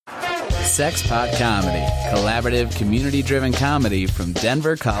Sexpot Comedy, collaborative, community-driven comedy from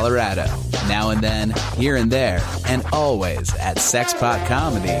Denver, Colorado. Now and then, here and there, and always at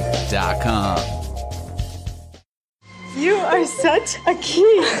sexpotcomedy.com. You are such a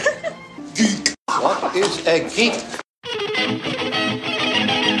geek. Geek. What is a geek?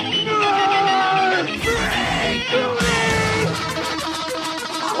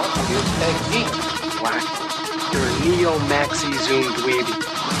 What is a geek? Whack. You're a neo-maxi zoom dweeby.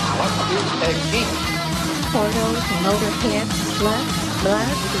 What is a geek? Portals, motorhead, slut, blood,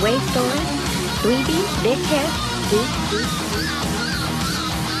 waste stories, dweeby, dickhead, geek.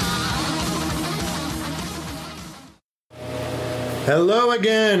 Hello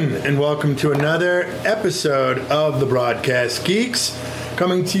again, and welcome to another episode of the Broadcast Geeks,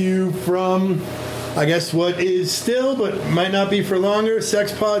 coming to you from, I guess, what is still, but might not be for longer,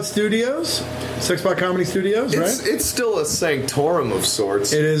 Sexpot Studios, Sexpot Comedy Studios, right? It's still a sanctorum of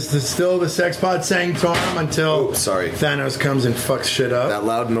sorts. It is still the Sexpot Sanctorum until Thanos comes and fucks shit up. That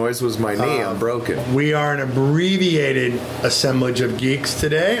loud noise was my knee. I'm broken. We are an abbreviated assemblage of geeks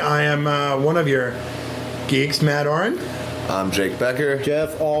today. I am one of your geeks, Matt Oren. I'm Jake Becker.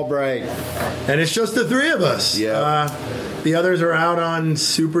 Jeff Albright. And it's just the three of us. Yeah. The others are out on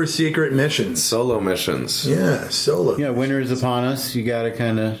super secret missions. Solo missions. Yeah, solo. Yeah, winter is upon us. You got to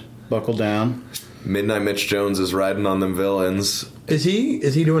kind of buckle down. Midnight Mitch Jones is riding on them villains. Is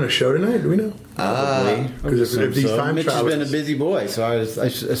he doing a show tonight? Do we know? Probably. Because if these time Mitch has been a busy boy, so I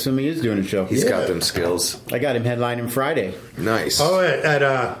assume he is doing a show. He's got them skills. I got him headlining Friday. Nice. Oh,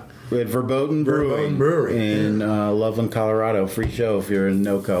 at we had Verboten Brewing in Loveland, Colorado. Free show if you're in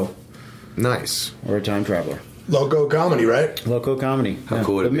NoCo. Nice. Or a time traveler. Loco Comedy, right? Loco Comedy. How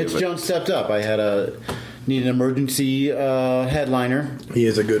cool would it be? But Mitch Jones stepped up. I had need an emergency headliner. He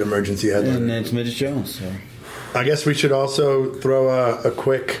is a good emergency headliner. And it's Mitch Jones. So. I guess we should also throw a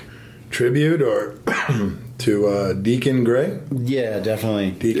quick tribute or to Deacon Gray. Yeah,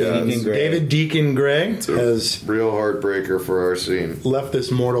 definitely. Deacon Gray. David Deacon Gray has real heartbreaker for our scene. Left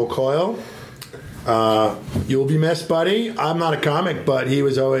this mortal coil. You'll be missed, buddy. I'm not a comic, but he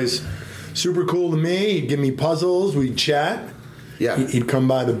was always super cool to me. He'd give me puzzles. We'd chat. Yeah. He'd come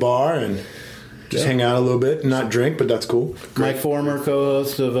by the bar and just hang out a little bit and not drink, but that's cool. My former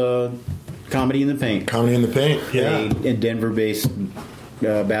co-host of Comedy in the Paint. Comedy in the Paint, yeah. A Denver-based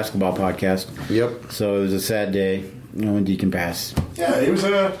basketball podcast. Yep. So it was a sad day, when Deacon passed. Yeah, he was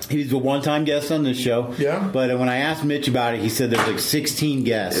a one-time guest on this show. Yeah. But when I asked Mitch about it, he said there's like 16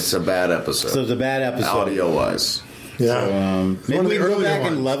 guests. It's a bad episode. So it's a bad episode. Audio-wise. Yeah. So, maybe we can go back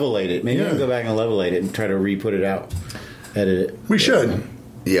and level it. Maybe we can go back and level it and try to re-put it out. Edit it. We should.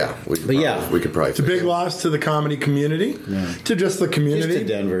 Yeah. We could probably. It's a big loss to the comedy community. Yeah. To just the community. Just to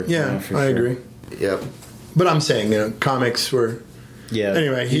Denver. Yeah, I agree. Yep. But I'm saying, comics were... Yeah.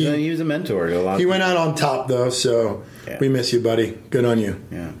 Anyway, he was a mentor to a lot of He people. went out on top, though, so we miss you, buddy. Good on you.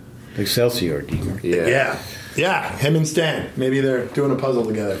 Yeah. Excelsior, Deacon. Yeah. Yeah, him and Stan. Maybe they're doing a puzzle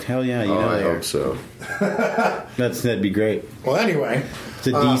together. Hell yeah, I hope so. That'd be great. Well, anyway. It's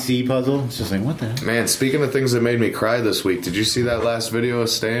a DC puzzle. It's just like, what the hell? Man, speaking of things that made me cry this week, did you see that last video of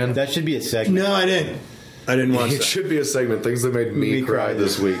Stan? That should be a segment. No, I didn't. I didn't watch It that. should be a segment. Things that made me cry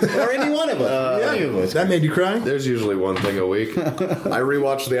this week. Or any one of us. Any of us. That made you cry? There's usually one thing a week. I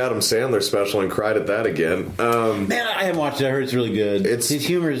rewatched the Adam Sandler special and cried at that again. Man, I haven't watched it. I heard it's really good. His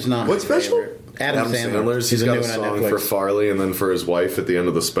humor is not. What my special? favorite. Adam Sandler's. He's got a new one on song Netflix. for Farley and then for his wife at the end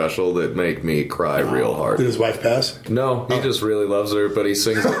of the special that make me cry real hard. Did his wife pass? No, he just really loves her, but he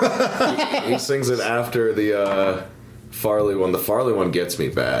sings it. he sings it after the Farley one. The Farley one gets me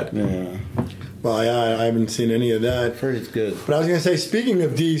bad. Yeah. Well, I haven't seen any of that. I've heard it's good. But I was going to say, speaking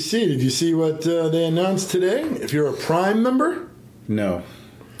of DC, did you see what they announced today? If you're a Prime member? No.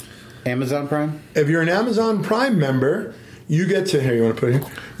 Amazon Prime? If you're an Amazon Prime member, you get to... Here, you want to put it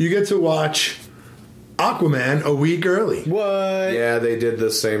here? You get to watch Aquaman a week early. What? Yeah, they did the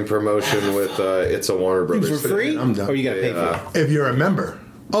same promotion with It's a Warner Brothers. For free? I'm done. Or you got to pay for it? If you're a member.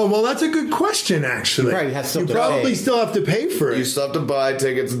 Oh, well, that's a good question, actually. You probably still have to pay for it. You still have to buy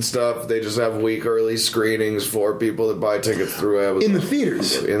tickets and stuff. They just have week early screenings for people that buy tickets through Amazon. In the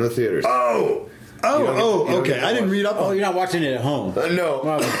theaters? In the theaters. Okay. I didn't read up on Oh, you're not watching it at home? No.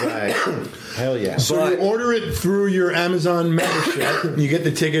 Hell yeah. So you order it through your Amazon membership. You get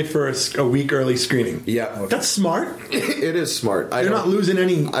the ticket for a week early screening. Yeah. That's smart. It is smart. They're not losing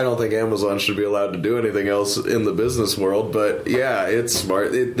any... I don't think Amazon should be allowed to do anything else in the business world, but yeah, it's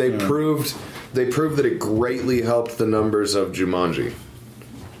smart. They proved that it greatly helped the numbers of Jumanji.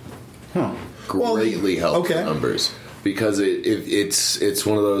 Huh. Greatly helped the numbers. Because it's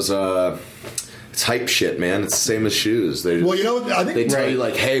one of those It's hype shit, man. It's the same as shoes. They Well, you know what? I think they tell you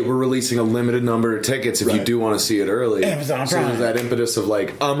like, hey, we're releasing a limited number of tickets if you do want to see it early. Amazon so Prime. there's that impetus of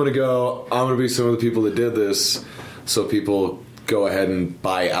like, I'm gonna be some of the people that did this, so people go ahead and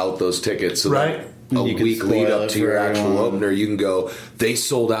buy out those tickets. So Right. that a You can week lead spoil up it to for your actual everyone. opener, you can go, they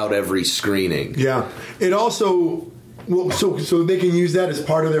sold out every screening. Yeah. It also, well, so they can use that as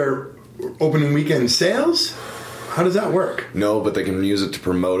part of their opening weekend sales? How does that work? No, but they can use it to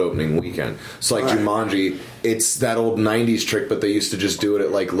promote opening weekend. So like Jumanji, it's that old 90s trick, but they used to just do it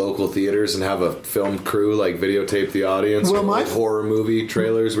at like local theaters and have a film crew like videotape the audience. Well, or, my- like horror movie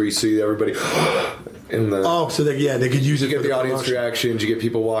trailers where you see everybody in the... Oh, so they could use it You for get the audience promotion. reactions, you get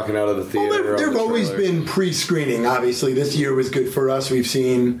people walking out of the theater. Well, on there've the always trailer. been pre-screening. Obviously, this year was good for us. We've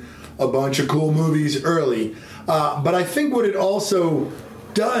seen a bunch of cool movies early. But I think what it also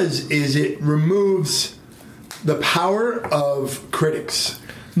does is it removes the power of critics,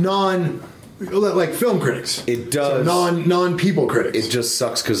 like film critics. It does. So non-people critics. It just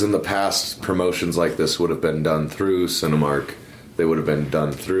sucks because in the past, promotions like this would have been done through Cinemark. They would have been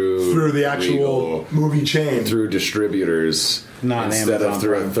done through the actual Regal, movie chain. through distributors, Not instead Amazon of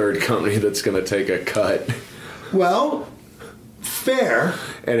through a Prime. third company that's going to take a cut. Well, fair.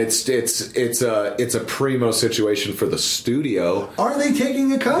 And it's a primo situation for the studio. Are they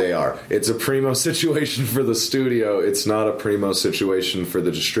taking a cut? They are. It's a primo situation for the studio. It's not a primo situation for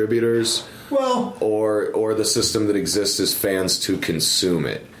the distributors Well, or the system that exists as fans to consume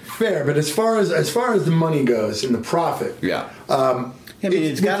it. fair. But as far as the money goes and the profit, Yeah. I mean,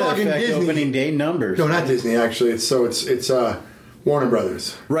 it's we're got to talking affect Disney. opening day numbers. No, not Disney. Actually, it's Warner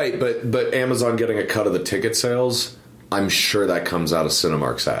Brothers. Right, but Amazon getting a cut of the ticket sales, I'm sure that comes out of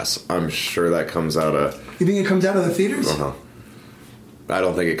Cinemark's ass. I'm sure that comes out of... You think it comes out of the theaters? Uh-huh. I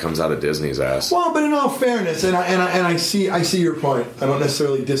don't think it comes out of Disney's ass. Well, but in all fairness, and I see your point. I don't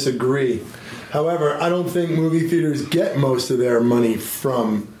necessarily disagree. However, I don't think movie theaters get most of their money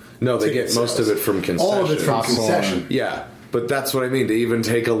from. No, they ticket get most sales. of it from concession. All of it from concession. Yeah, but that's what I mean. To even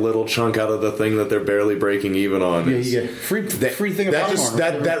take a little chunk out of the thing that they're barely breaking even on. Yeah, is- you get free thing of that popcorn. just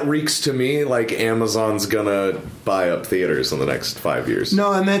that reeks to me like Amazon's gonna buy up theaters in the next 5 years.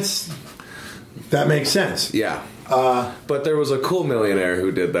 No, and that makes sense. Yeah. But there was a cool millionaire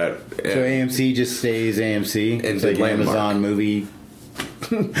who did that. So AMC just stays AMC. And It's did like Landmark. Amazon movie,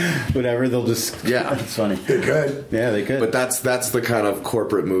 whatever. They'll just Yeah. it's funny. They could. Yeah, they could. But that's the kind of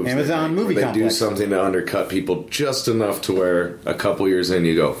corporate moves. they Amazon make, movie where they do complex. something to undercut people just enough to where a couple years in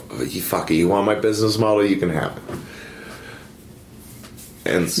you go, you fuck it, you want my business model, you can have it.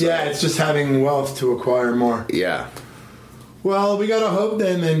 And so, Yeah, it's just having wealth to acquire more. yeah. Well, we gotta hope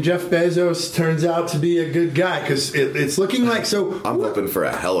then Jeff Bezos turns out to be a good guy because it's looking like so. I'm hoping for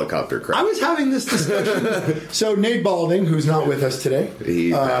a helicopter crash. I was having this discussion. So Nate Balding, who's not with us today,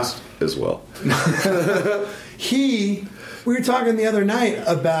 He passed as well. we were talking the other night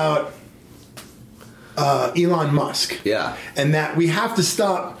about Elon Musk. Yeah. And that we have to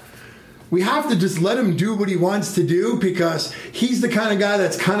stop. We have to just let him do what he wants to do because he's the kind of guy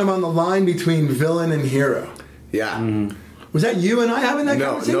that's kind of on the line between villain and hero. Yeah. Was that you and I having that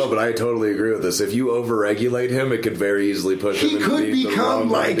conversation? No, but I totally agree with this. If you overregulate him, it could very easily push He him could into being the become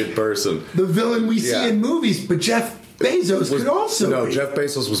wrong-minded like person. the villain we Yeah. see in movies, but Jeff Bezos could also No, be. Jeff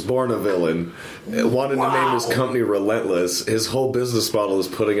Bezos was born a villain. Wanted to name his company Relentless. His whole business model is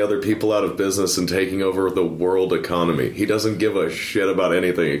putting other people out of business and taking over the world economy. He doesn't give a shit about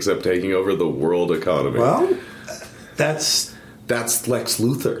anything except taking over the world economy. Well, that's Lex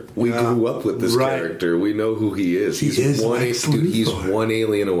Luthor. We grew up with this Right. character. We know who he is. He is one Lex he's Luthor. one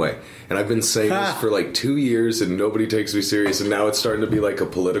alien away. And I've been saying this for like 2 years and nobody takes me serious, and now it's starting to be like a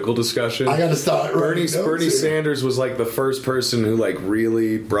political discussion. I gotta start Bernie writing notes here. Sanders was like the first person who like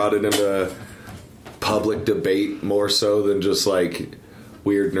really brought it into public debate more so than just like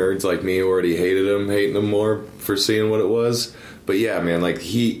weird nerds like me who already hating him more for seeing what it was. But yeah, man, like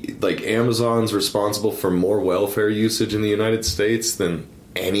Amazon's responsible for more welfare usage in the United States than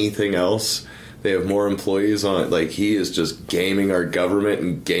anything else. They have more employees on it. Like, he is just gaming our government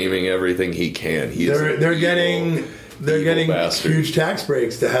and gaming everything he can. they're getting bastard. huge tax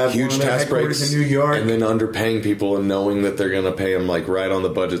breaks to have Huge one of their tax headquarters breaks in New York. and then underpaying people and knowing that they're going to pay them like right on the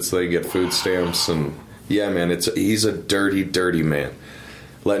budget so they get food stamps. And yeah, man, he's a dirty man,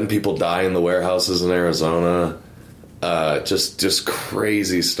 letting people die in the warehouses in Arizona. Just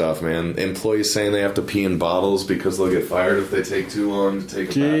crazy stuff, man. Employees saying they have to pee in bottles because they'll get fired if they take too long to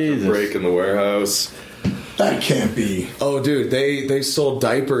take a bathroom Jesus. break in the warehouse. That can't be. Oh, dude, they sold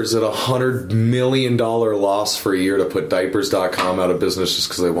diapers at $100 million loss for a year to put diapers.com out of business just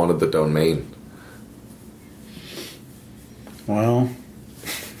because they wanted the domain. Well,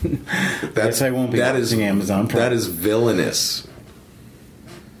 Guess I won't be watching Amazon Prime. That is villainous.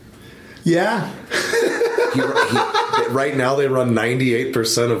 Yeah. Right now, they run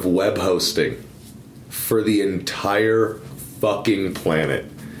 98% of web hosting for the entire fucking planet.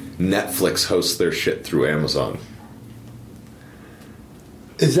 Netflix hosts their shit through Amazon.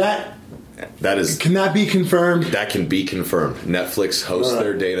 Is that... Can that be confirmed? That can be confirmed. Netflix hosts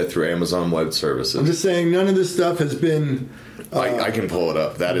their data through Amazon Web Services. I'm just saying none of this stuff has been... I can pull it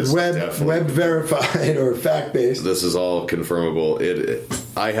up. That is web verified or fact based. This is all confirmable.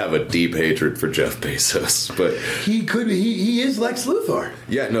 I have a deep hatred for Jeff Bezos, but he is Lex Luthor.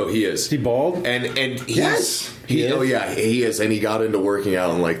 Yeah, no, he is. Is he bald? And yes, he is. And he got into working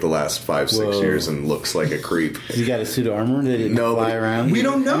out in like the last 5-6 years and looks like a creep. Has he got a suit of armor that he can fly around? We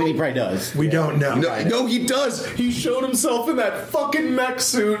don't know. I mean, he probably does. We don't know. No, he does. He showed himself in that fucking mech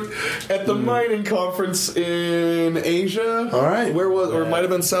suit at the mining conference in Asia. All right, where was? Or it might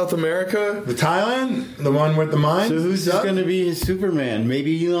have been South America. The Thailand, the one with the mines. So who's going to be his Superman?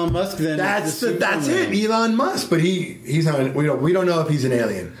 Maybe Elon Musk. Then that's it. Elon Musk, but he's not. We don't know if he's an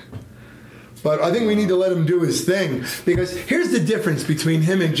alien. But I think we need to let him do his thing, because here's the difference between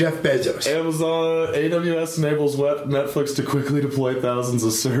him and Jeff Bezos. AWS enables Netflix to quickly deploy thousands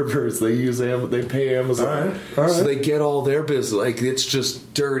of servers. They pay Amazon, all right. So they get all their business. Like, it's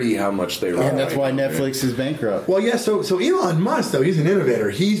just dirty how much they run. And that's why Netflix is bankrupt. Well, yeah. So Elon Musk, though, he's an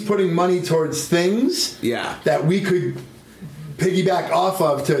innovator. He's putting money towards things that we could piggyback off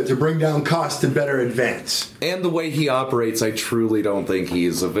of to bring down costs and better advance. And the way he operates, I truly don't think he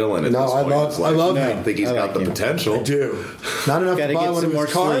is a villain at this point. I love him. I think he's got the potential. I do. Not enough to buy one of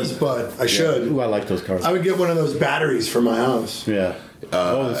his cars, but I should. Ooh, I like those cars. I would get one of those batteries for my house. Yeah.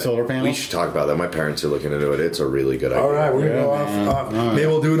 The solar panels? We should talk about that. My parents are looking into it. It's a really good idea. All right, we're going to go off. Maybe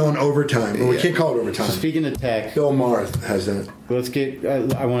we'll do it on overtime. But we can't call it overtime. So speaking of tech, Bill Maher has that. Let's get...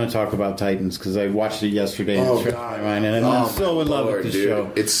 I want to talk about Titans, because I watched it yesterday. Oh, God. And I'm so in love with this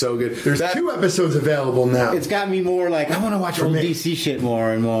show. It's so good. There's 2 episodes available now. It's got me more like, I want to watch old DC shit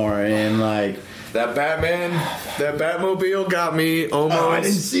more and more. And like... That Batmobile got me almost. Oh, I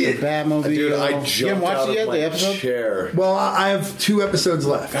didn't see it. The Batmobile. Dude, I jumped out of my chair. Well, I have 2 episodes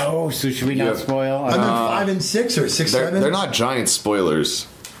left. Oh, so should we not spoil? I'm in 5 and 6 or 6, 7. They're not giant spoilers,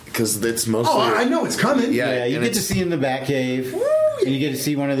 because it's mostly... Oh, I know it's coming. Yeah, you get to see in the Batcave. And you get to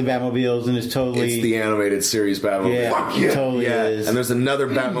see one of the Batmobiles, and it's totally... It's the animated series Batmobile. Yeah, Fuck yeah. It totally is. And there's another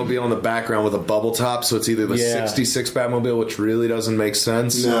Batmobile in the background with a bubble top, so it's either the 66 Batmobile, which really doesn't make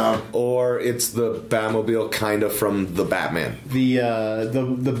sense, or it's the Batmobile kind of from the Batman. The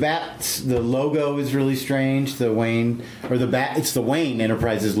logo is really strange. The Wayne... Or the Bat... It's the Wayne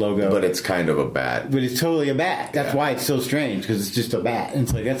Enterprises logo. But it's kind of a bat. But it's totally a bat. That's why it's so strange, because it's just a bat. And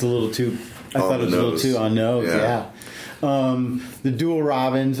it's like, that's a little too... I thought it was a little too on nose, the dual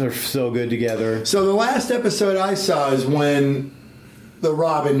Robins are so good together. So the last episode I saw is when the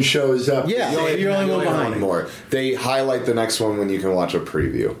Robin shows up. Yeah, you're only one behind. More. They highlight the next one when you can watch a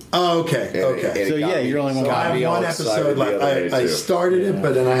preview. Oh, okay. And so you're only one behind. I have one episode left. I started it,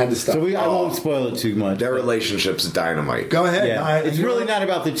 but then I had to stop. So I won't spoil it too much. Their relationship's dynamite. Go ahead. Yeah. It's really not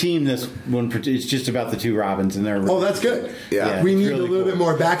about the team. This one, it's just about the 2 Robins and their. Oh, that's good. Yeah, we need really a little bit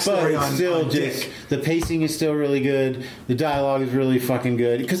more backstory but on. Still, on just Dick. The pacing is still really good. The dialogue is really fucking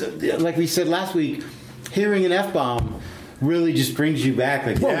good. Because, like we said last week, hearing an F-bomb really just brings you back.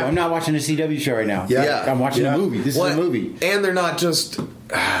 Like, whoa, I'm not watching a CW show right now. Yeah. I'm watching a movie. This is a movie. And they're not just...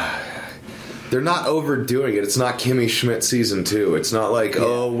 They're not overdoing it. It's not Kimmy Schmidt season 2. It's not like,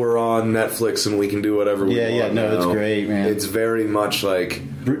 we're on Netflix and we can do whatever we want. Yeah, no, it's great, man. It's very much like,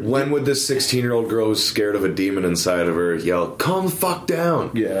 when would this 16-year-old girl who's scared of a demon inside of her yell, calm the fuck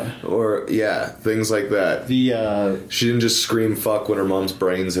down? Yeah. Or, things like that. She didn't just scream fuck when her mom's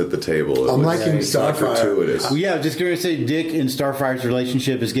brains hit the table. I'm liking Starfire. Well, yeah, just going to say Dick and Starfire's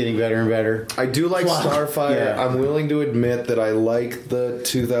relationship is getting better and better. I do like Starfire. I'm willing to admit that I like the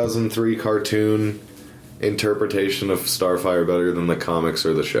 2003 cartoon interpretation of Starfire better than the comics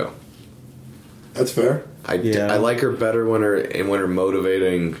or the show. That's fair. I like her better when her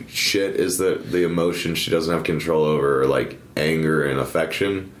motivating shit is the emotion she doesn't have control over, or like anger and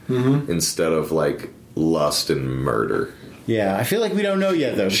affection, instead of like lust and murder. Yeah, I feel like we don't know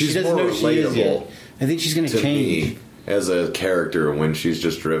yet though. She doesn't know she is yet. I think she's going to change me as a character when she's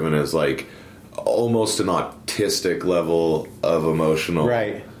just driven as like almost an autistic level of emotional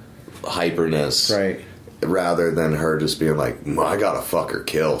hyperness, rather than her just being like, I gotta fuck her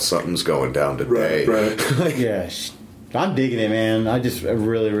kill, something's going down today. Yeah, I'm digging it, man. I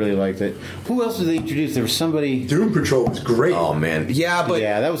really, really liked it. Who else did they introduce? There was somebody. Doom Patrol was great. Oh man, yeah,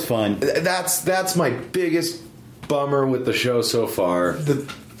 that was fun. That's my biggest bummer with the show so far.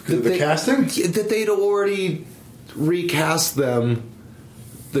 The casting? That they'd already recast them.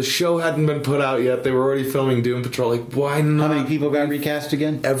 The show hadn't been put out yet. They were already filming Doom Patrol. Like, why not? How many people got recast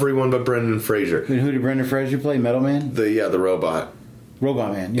again? Everyone but Brendan Fraser. And who did Brendan Fraser play? Metal Man? The robot.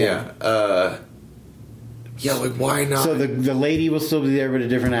 Robot Man, Yeah. Like, why not? So the lady will still be there, but a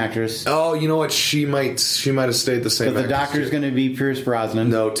different actress. Oh, you know what? She might have stayed the same. But the Doctor's going to be Pierce Brosnan.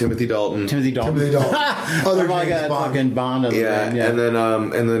 No, Timothy Dalton. Timothy Dalton. Other oh my James God, Bond. fucking Bond. Yeah, and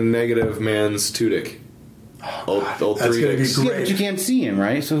then Negative Man's Tudyk. Old That's three gonna be dicks. great. Yeah, but you can't see him,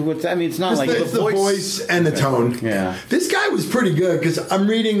 right? So what's that? I mean, it's not like It's the voice and the tone. Yeah. This guy was pretty good because I'm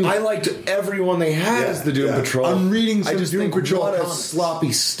reading. I liked everyone they had as the Doom Patrol. I'm reading some I just Doom think Patrol what a comics.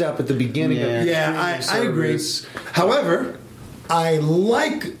 sloppy step at the beginning. Yeah. Of Yeah, I agree. service. However, I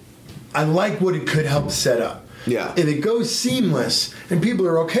like what it could help set up. Yeah. If it goes seamless and people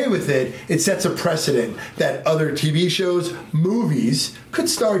are okay with it, it sets a precedent that other TV shows, movies could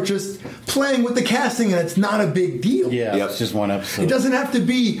start just playing with the casting, and it's not a big deal. Yeah, Yep. it's just one episode. It doesn't have to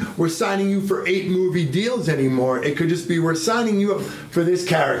be we're signing you for 8 movie deals anymore. It could just be we're signing you up for this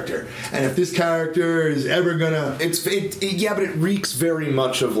character, and if this character is ever gonna, But it reeks very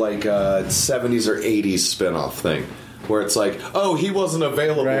much of like a 70s or 80s spin-off thing. Where it's like, oh, he wasn't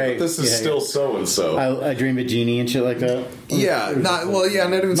available, Right. but this is Yeah, still yeah. so and so. I Dream of Jeannie and shit like that. Not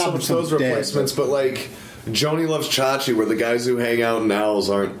even so Not much some those dead, replacements, but like Joni Loves Chachi, where the guys who hang out in Owls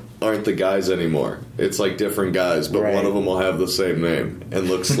aren't the guys anymore. It's like different guys, but Right. one of them will have the same name and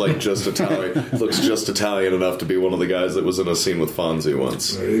looks like just Italian. Looks just Italian enough to be one of the guys that was in a scene with Fonzie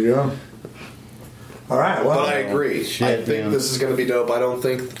once. there you go. All right, well, But I agree. Shit, I think man. this is going to be dope. I don't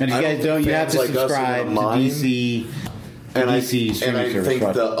think. And if you guys don't, you have fans to like us are subscribe gonna to mind. DC. And DC I streaming service. think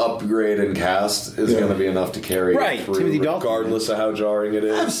right. the upgrade in cast is Yeah. going to be enough to carry Right, it through, Timothy Dalton. regardless of how jarring it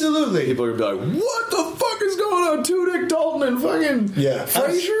is. absolutely. People are going to be like, "What the fuck is going on, Tudyk, Dalton, and fucking Yeah,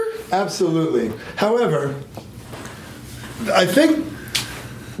 Fraser?" Absolutely. However, I think,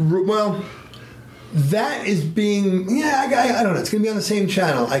 that is being. Yeah, I don't know. It's going to be on the same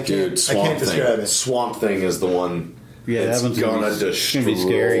channel. I can't describe it. Swamp Thing is the one. Yeah, that's that one's gonna gonna be destroy.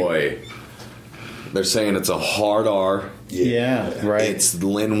 scary. They're saying it's a hard R. Yeah, right. It's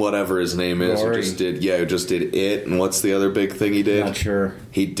Lynn, whatever his name is, who Laurie. just did It, and what's the other big thing he did? Not sure.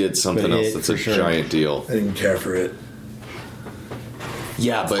 He did something But else It, that's for a sure. giant deal. I didn't care for it.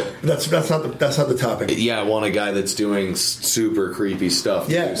 Yeah, but That's not the topic. yeah, I want a guy that's doing super creepy stuff.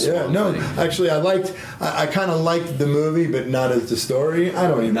 to Yeah, do yeah. Swamp No, Thing. actually, I kind of liked the movie, but not as the story. I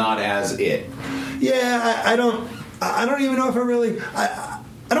don't even. Not as It. Yeah, I don't even know if I really.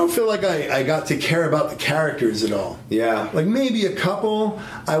 I don't feel like I got to care about the characters at all. Yeah. Like maybe a couple.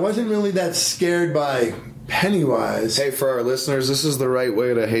 I wasn't really that scared by Pennywise. Hey, for our listeners, this is the right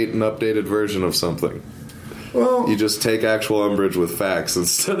way to hate an updated version of something. Well, You just take actual umbrage with facts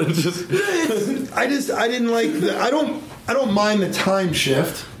instead of just. I didn't like the. I don't mind the time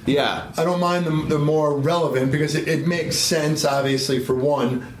shift. Yeah. I don't mind the more relevant because it makes sense, obviously, for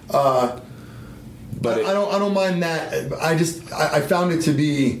one. But I don't mind that. I found it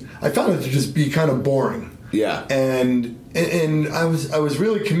to just be kind of boring. Yeah. And I was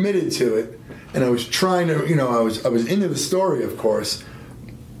really committed to it, and I was trying to, I was into the story, of course.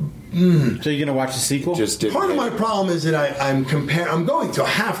 So you're gonna watch the sequel? Just didn't Part of hit. my problem is that I'm going to. I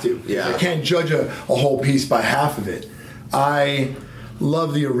have to. Yeah. I can't judge a whole piece by half of it. I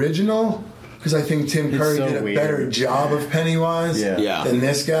love the original because I think Tim Curry so did a weird. better job of Pennywise Yeah. than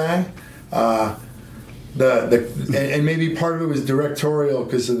this guy. And maybe part of it was directorial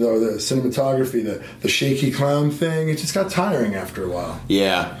because of the cinematography, the shaky clown thing. It just got tiring after a while.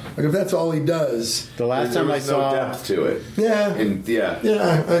 Yeah. Like if that's all he does, The last There time I was no saw, depth to it. yeah, And yeah.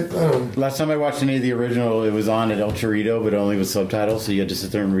 I don't. last time I watched any of the original, it was on at El Chorrito, but only with subtitles, so you had to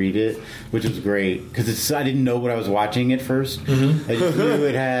sit there and read it, which was great because I didn't know what I was watching at first. Mm-hmm. I just knew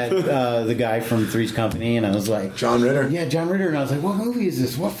it had the guy from Three's Company, and I was like, John Ritter. yeah, John Ritter, and I was like, what movie is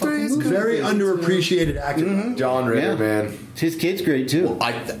this? What fucking movie? Very is this? underappreciated actor. John Ritter, Yeah. man. His kid's great too.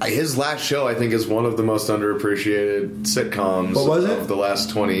 His last show, I think, is one of the most underappreciated sitcoms What was it? of the last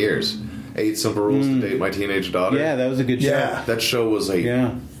 20 years. 8 Simple Rules to Date My Teenage Daughter. Yeah, that was a good show. Yeah. That show was a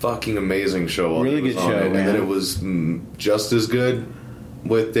Yeah. fucking amazing show. While Really he was good on show, it. And man. then it was just as good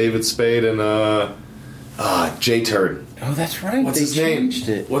with David Spade and J Turd. Oh, that's right. What's they his name? changed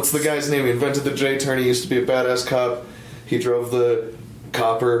it. What's the guy's name? He invented the J Turn. He used to be a badass cop. He drove the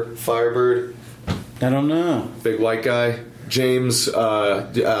Copper Firebird. I don't know. Big white guy. James. I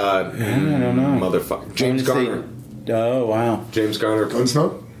don't know. Motherfucker. James I'm gonna Garner. say- oh wow. James Garner.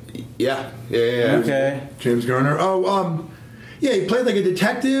 Gunsmoke? Yeah. Okay. James Garner. Oh, yeah, he played like a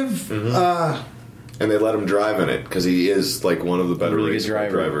detective. and they let him drive in it because he is like one of the better Really race good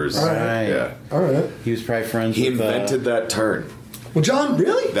driver. drivers. Right. Yeah, All right. He was probably friends he with... invented that turn. Well, John,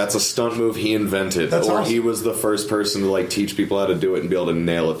 really? That's a stunt move he invented, That's or awesome. he was the first person to like teach people how to do it and be able to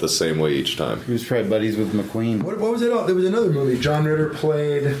nail it the same way each time. He was probably buddies with McQueen. What was it? There was another movie. John Ritter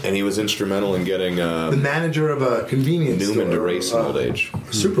played And he was instrumental in getting the manager of a convenience Newman store, to race in old age.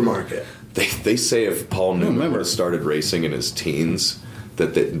 supermarket. They say if Paul Newman would have started racing in his teens,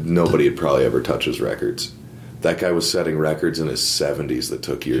 that nobody would probably ever touch his records. That guy was setting records in his 70s that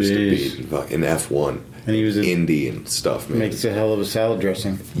took years to beat in F1. And he was in Indy and stuff, man. Makes a hell of a salad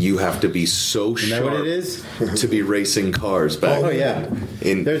dressing. You have to be so Isn't that sharp what it is? to be racing cars back Oh, then. yeah.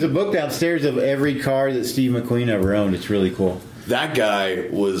 In, There's a book downstairs of every car that Steve McQueen ever owned. It's really cool. that guy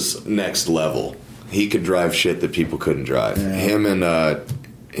was next level. He could drive shit that people couldn't drive. Him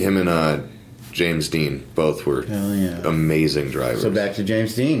and James Dean both were Hell yeah. amazing drivers. So back to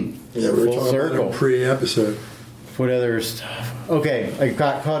James Dean. Yeah, we were Full talking circle. about it pre-episode. What other stuff? Okay, I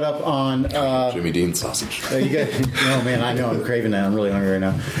got caught up on... Jimmy Dean sausage. you got, oh man, I know I'm craving that. I'm really hungry right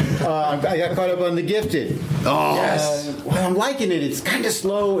now. I got caught up on The Gifted. Oh, Well, I'm liking it. It's kind of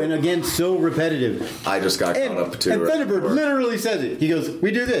slow and again so repetitive. I just got caught up too. And right Thunderbird before. literally says it. He goes,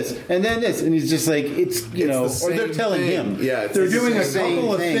 "We do this and then this," and he's just like, "It's the or they're same telling thing. him." Yeah, it's They're the doing a same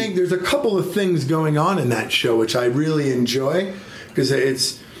couple of thing. things. There's a couple of things going on in that show which I really enjoy because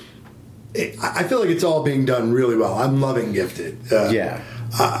I feel like it's all being done really well. I'm loving Gifted. Yeah.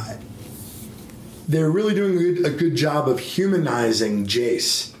 They're really doing a good job of humanizing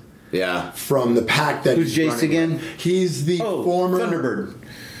Jace Yeah. from the pack that Who's he's Jace running again? with. He's the former Thunderbird,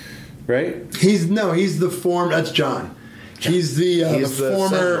 right? He's the former. That's John. He's the He's the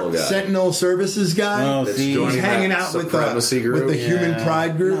former Sentinel guy. Sentinel Services guy. Oh, That's see, He's joining hanging that out with supremacy group. the Human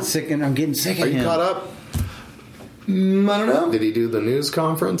Pride I'm group. not sick, and I'm getting sick of Are you him. caught up? I don't know. Did he do the news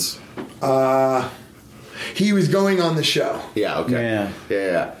conference? He was going on the show. Yeah. Okay.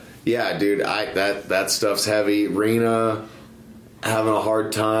 Yeah, dude. That stuff's heavy. Rena having a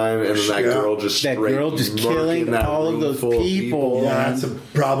hard time, and then that Yeah. girl just That straight girl just murking killing that all of room those full of people. Yeah, that's a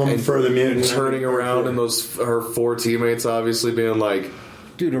problem for the mutant. turning around, and her four teammates obviously being like,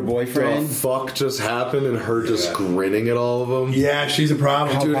 Dude, her "The boyfriend. fuck just happened?" and her just grinning at all of them. Yeah, she's a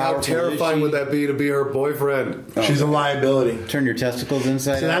problem. Dude, how powerful terrifying is she? would that be to be her boyfriend? She's a liability. Turn your testicles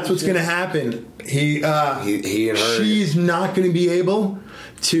inside So out. that's what's going to happen. He and her. She's not going to be able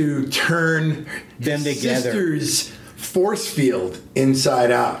to turn Them his together. sister's force field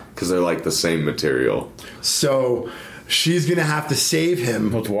inside out. Because they're like the same material. So she's going to have to save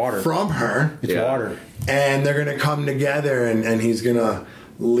him Well, it's water. from her. It's Yeah. water. And they're going to come together, and he's going to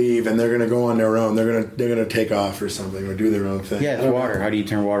leave, and they're going to go on their own. They're going to take off or something, or do their own thing. Yeah, it's water. How do you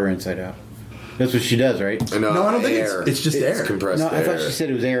turn water inside out? That's what she does, right? No, I don't think it's just air. compressed No, I air. thought she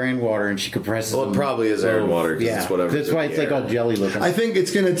said it was air and water, and she compresses Well, it them. probably is air and water, 'cause Yeah. it's whatever. That's why it's like all jelly looking. I think it's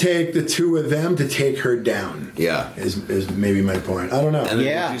going to take the two of them to take her down. Yeah. Is maybe my point. I don't know. And then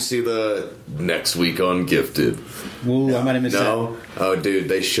Yeah. did you see the next week on Gifted? Ooh, I might have missed No? Oh, dude,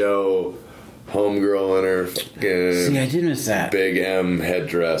 they show Homegirl in her that. See, I did miss that. Big M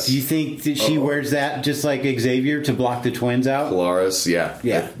headdress. Do you think that she wears that just like Xavier to block the twins out? Polaris, yeah.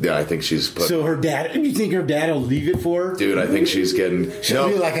 Yeah. Yeah, I think she's put... So her dad, you think her dad will leave it for her? Dude, I think she's getting... She'll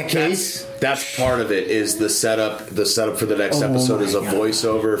be like a case? That's part of it, is the setup. The setup for the next episode is a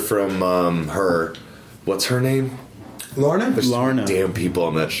voiceover from her... What's her name? Lorna? There's Lorna. three damn people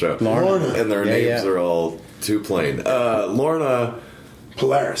on that show. Lorna. And their Yeah, names yeah. are all too plain. Lorna...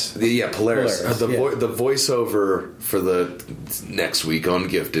 Polaris. Polaris. Polaris, The yeah. the voiceover for the next week on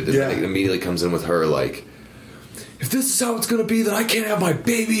Gifted, and Yeah. then it immediately comes in with her like, "If this is how it's going to be, then I can't have my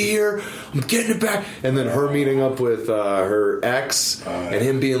baby here. I'm getting it back." And then her meeting up with her ex, and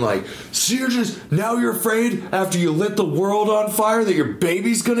him being like, "So you're afraid after you lit the world on fire that your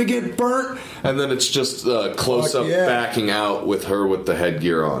baby's going to get burnt?" And then it's just close up yeah. backing out with her with the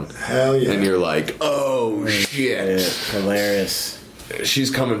headgear on. Hell yeah. And you're like, "Oh shit." Hilarious.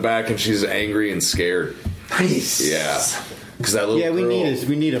 She's coming back and she's angry and scared. Nice. Yeah, because that little Yeah, we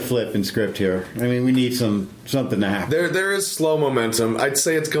girl, need a flip in script here. I mean, we need something to happen. there is slow momentum. I'd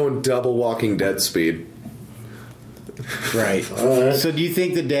say it's going double Walking Dead speed. Right. So do you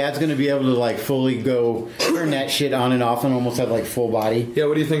think the dad's going to be able to like fully go turn that shit on and off and almost have like full body? Yeah,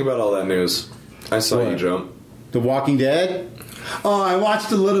 what do you think about all that news? I saw What? you jump. The Walking Dead? Oh, I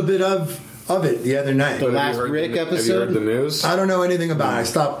watched a little bit of it the other night. The Have you last heard Rick Have you episode? heard the news? I don't know anything about it. I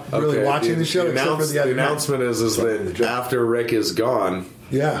stopped really Okay, watching the show except for the other night. announcement is that after Rick is gone,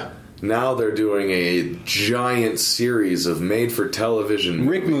 Yeah. now they're doing a giant series of made-for-television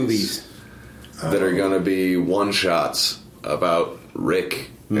Rick movies. that are going to be one-shots about Rick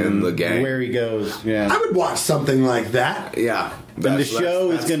and the gang. Where he goes, yeah. I would watch something like that. Yeah. And the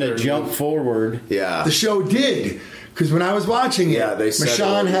show is going to jump forward. Yeah. The show did. Because when I was watching it, they said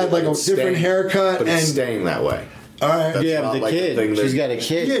Michonne had like a different haircut. But it's staying that way. All right. That's Yeah, not but the like kid. thing She's that- got a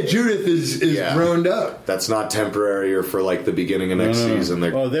kid. Yeah, Judith is grown up. That's not temporary or for like the beginning of next season.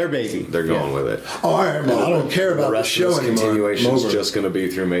 They're baby. They're going with it. Oh, all right. Well, I don't care about the rest show of this anymore. continuation is Over. just going to be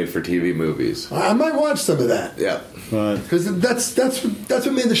through made-for-TV movies. I might watch some of that. Yeah. Because that's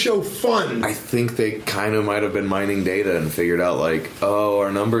what made the show fun. I think they kind of might have been mining data and figured out like, oh,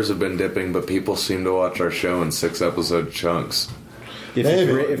 our numbers have been dipping, but people seem to watch our show in 6-episode chunks. If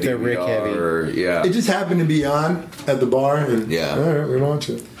they're Rick heavy. Yeah. It just happened to be on at the bar, and Yeah. all right, we watch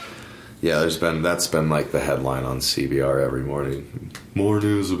it. Yeah, that's been like the headline on CBR every morning. More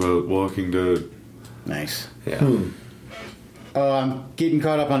news about Walking Dead. Nice. Yeah. I'm getting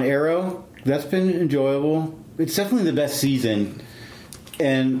caught up on Arrow. That's been enjoyable. It's definitely the best season.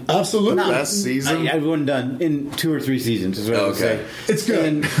 And Absolutely. Best season? I wasn't done in 2 or 3 seasons. Is what I would Okay. say. It's good.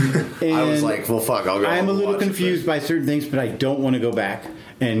 And I was like, well, fuck, I'll go. I'm a little watch it confused by certain things, but I don't want to go back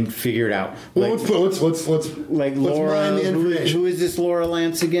and figure it out. Well, Like, let's like let's Laura. mine the information. Who is this Laura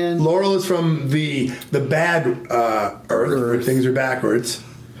Lance again? Laurel is from the bad Earth, where things are backwards.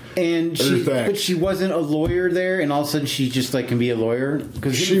 And but she wasn't a lawyer there, and all of a sudden she just like can be a lawyer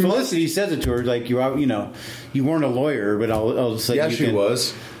because Felicity says it to her like you weren't a lawyer, but I'll say Yeah, she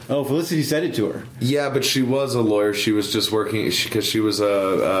was. Oh, Felicity said it to her. Yeah, but she was a lawyer. She was just working because she was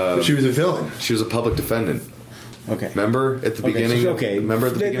a villain. She was a public defendant. Okay. Remember at the beginning? Okay. Remember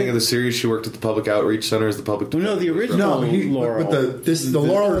at the beginning of the series, she worked at the Public Outreach Center as the public defendant. No, the original Laurel. But the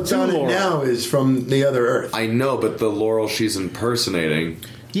Laurel that's on it now is from the other Earth. I know, but the Laurel she's impersonating.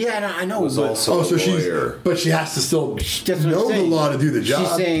 Yeah, I know. Was also a lawyer. But she has to still That's what I'm know the saying. law to do the job.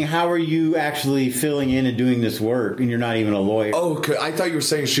 She's saying, "How are you actually filling in and doing this work, and you're not even a lawyer?" Oh, okay. I thought you were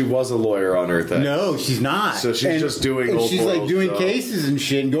saying she was a lawyer on Earth X. No, she's not. So she's just doing and old she's like world doing stuff. cases and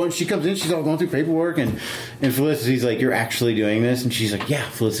shit and going. She comes in, she's all going through paperwork, and Felicity's like, "You're actually doing this," and she's like, "Yeah,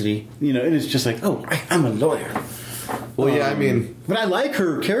 Felicity," and it's just like, "Oh, I'm a lawyer." Well, yeah, I mean, but I like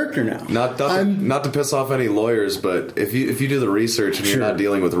her character now. not to piss off any lawyers, but if you do the research and you're not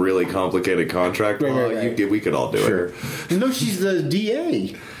dealing with really complicated contract law, we could all do it. No, she's the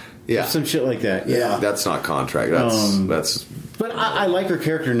DA. Yeah, some shit like that. Yeah, that's not contract. That's. But I like her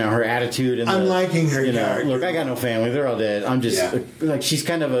character now, her attitude. And I'm liking her character. Look, I got no family; they're all dead. I'm just like she's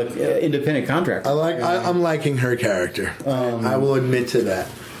kind of a independent contractor. I'm liking her character. I will admit to that.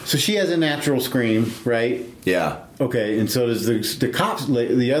 So she has a natural scream, right? Yeah. Okay, and so does the cops.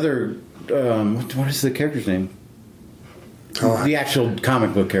 The other, what is the character's name? The actual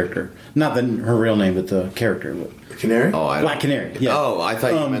comic book character, not her real name, but the character. Canary. Oh, Black Canary. Yeah. Oh, I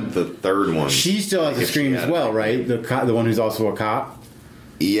thought you meant the third one. She still has a scream as well, right? The one who's also a cop.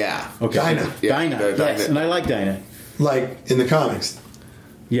 Yeah. Okay. Dinah. Dinah. Yes, and I like Dinah. Like in the comics.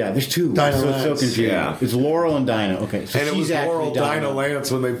 Yeah, there's two. Dinah so Lance. confusing. Yeah. It's Laurel and Dinah. Okay, so and it she's was actually Laurel Dinah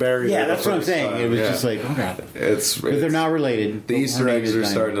Lance when they buried her. Yeah, that's what I'm saying. time. It was just like, oh god, but they're not related. The Easter eggs are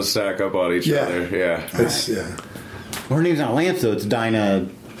starting to stack up on each other. Yeah, Her name's not Lance though. It's Dinah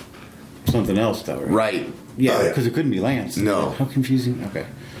something else though. Right. Yeah, because it couldn't be Lance. No. How confusing. Okay.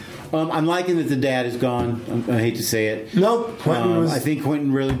 I'm liking that the dad is gone. I hate to say it. Nope. I think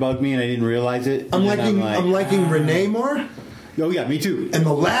Quentin really bugged me, and I didn't realize it. I'm And liking Renee more. Oh yeah, me too. And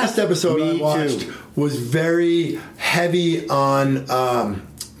the last episode I watched too. was very heavy on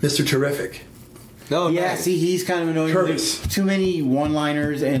Mr. Terrific. No, yeah. See, he's kind of annoying. Curtis. There's too many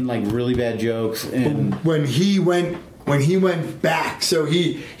one-liners and like really bad jokes. And When he went back, so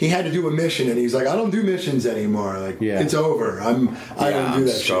he had to do a mission, and he's like, I don't do missions anymore. Like it's over. I don't do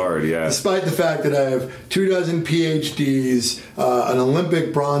that. Scarred, shit. yeah. Despite the fact that I have 24 PhDs, an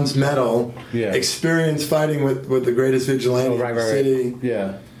Olympic bronze medal, experience fighting with the greatest vigilante in the city,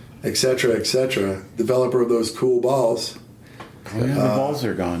 etc., developer of those cool balls. Oh, yeah, the balls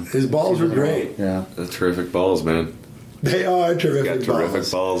are gone. His balls were great. Yeah, the terrific balls, man. They are terrific. Terrific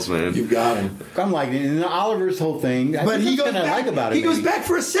balls, man. You got him. I'm liking it. And Oliver's whole thing. But he goes back. Like about it, he goes back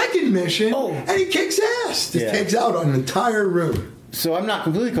for a second mission, and he kicks ass. Just takes out an entire room. So I'm not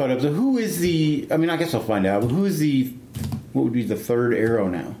completely caught up. So who is the? I mean, I guess I'll find out. But who is the? What would be the third Arrow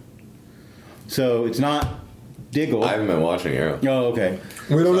now? So it's not Diggle. I haven't been watching Arrow. Oh, okay.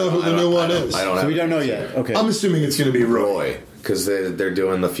 We don't know who the new one is. So we don't know yet. Okay. I'm assuming it's going to be Roy. Because they're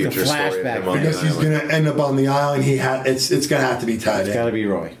doing the future story of him on because the he's going to end up on the island. It's going to have to be tied in. It's got to be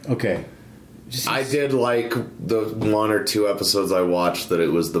Roy. Okay. I did like the 1 or 2 episodes I watched that it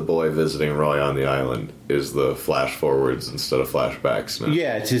was the boy visiting Roy on the island is the flash forwards instead of flashbacks now.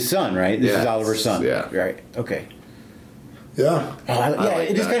 Yeah, it's his son, right? This is Yeah, Oliver's son. yeah. Right. Okay. Yeah.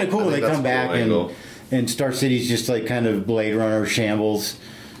 It is kind of cool when they come back and Star City's just like kind of Blade Runner shambles.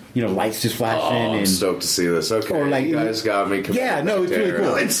 Lights just flashing. I'm stoked to see this. Okay, or like, you guys got me. Yeah, no, it's really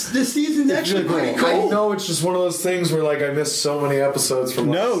cool. This season's actually pretty cool. I know it's just one of those things where like I missed so many episodes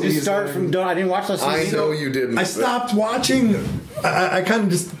from. No, just start from. I didn't watch last season. I know you didn't. I stopped watching. I kind of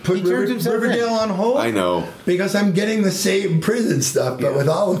just put Riverdale on hold. I know because I'm getting the same prison stuff, but with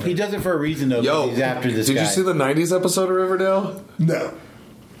all of it. He does it for a reason though. Yo, he's after this. Did guy. you see the '90s episode of Riverdale? No.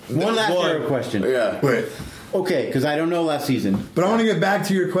 One last question. Yeah. Wait. Okay, because I don't know last season. But I want to get back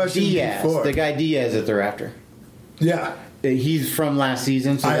to your question Diaz, before. the guy Diaz that they're after. Yeah. He's from last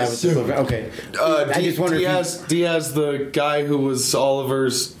season, so I that assume. was okay. I just wonder Diaz, the guy who was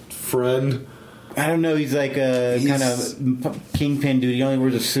Oliver's friend. I don't know. He's like a kind of kingpin dude. He only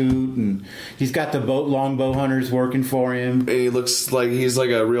wears a suit, and he's got the long bow hunters working for him. He looks like he's like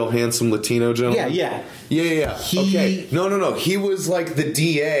a real handsome Latino gentleman. Yeah. Okay. No. He was like the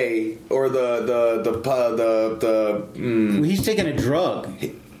DA or He's taking a drug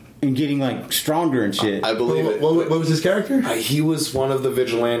and getting like stronger and shit. I believe it. What was his character? He was one of the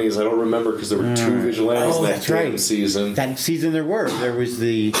vigilantes. I don't remember because there were two vigilantes in that damn season. That season there was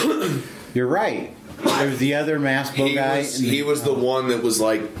the. You're right. There was the other masked guy. He was the one that was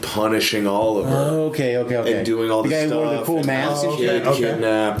like punishing Oliver. Oh, okay. And doing all the guy stuff. Who wore the cool mask and shit.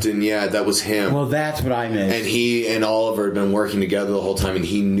 Kidnapped, and that was him. Well, that's what I meant. And he and Oliver had been working together the whole time, and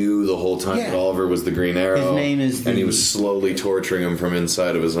he knew the whole time that Oliver was the Green Arrow. His name is. And he was slowly torturing him from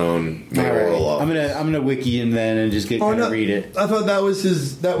inside of his own mayoral office. I'm gonna wiki him then and just read it. I thought that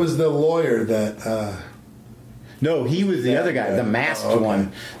was the lawyer that. No, he was the other guy, the masked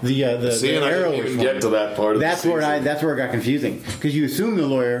one. The arrow. I didn't even get to that part. That's where it got confusing because you assumed the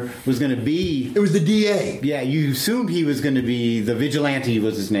lawyer was going to be. It was the DA. Yeah, you assumed he was going to be the vigilante.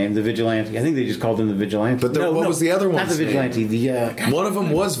 Was his name the vigilante? I think they just called him the vigilante. But what was the other one? Not the vigilante. One of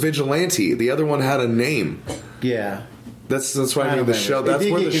them was vigilante. The other one had a name. Yeah, that's why I mean the show. That's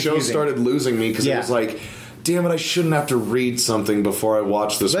where the show started losing me because it was like. Damn it, I shouldn't have to read something before I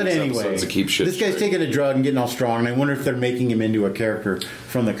watch this week's episodes to keep shit this guy's taking a drug and getting all strong, and I wonder if they're making him into a character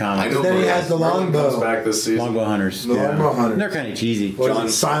from the comics. Then he has the longbow. Comes back this season. Longbow hunters. Longbow hunters. They're kind of cheesy. John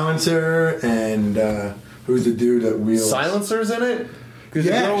Silencer and who's the dude that wheels? Silencer's in it? Because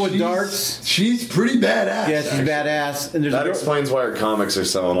the girl with darts. She's pretty badass. Yeah, she's badass. And that explains why her comics are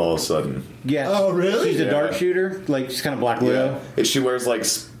selling all of a sudden. Yeah. Oh, really? She's a dart shooter. Like, she's kind of Black Widow. And she wears, like,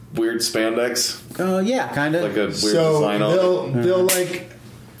 weird spandex. Yeah, kind of. Like a weird design on it.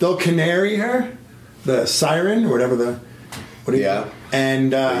 They'll canary her, the siren, or whatever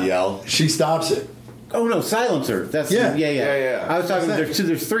and yell. She stops it. Oh no, Silencer. That's yeah. I was talking.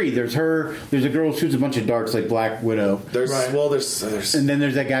 There's three. There's her. There's a girl who shoots a bunch of darts like Black Widow. There's and then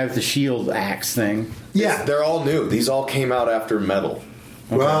there's that guy with the shield axe thing. Yeah, they're all new. These all came out after Metal.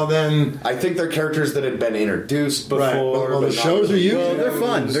 Okay. Well, then I think they're characters that had been introduced before. Right. Well, the shows are used. Well, they're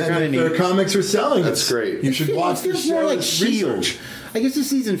fun. They're kind of neat. Their comics are selling. That's great. You should watch the show. More like Shield. I guess this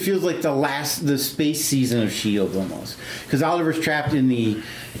season feels like the space season of Shield almost, because Oliver's trapped in the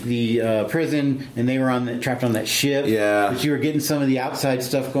prison, and they were trapped on that ship. Yeah, but you were getting some of the outside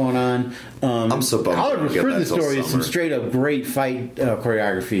stuff going on. I'm so bummed. Oliver's prison story is some straight up great fight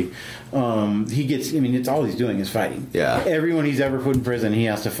choreography. He gets. I mean, it's all he's doing is fighting. Yeah, everyone he's ever put in prison, he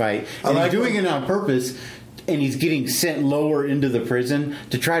has to fight, and he's doing it on purpose. And he's getting sent lower into the prison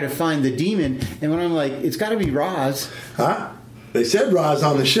to try to find the demon. And when I'm like, it's got to be Roz. Huh? They said Roz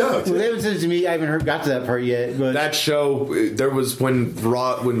on the show. Well, they haven't said it to me. I haven't got to that part yet. But that show, there was when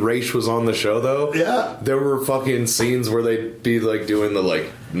Raish was on the show, though. Yeah, there were fucking scenes where they'd be like doing the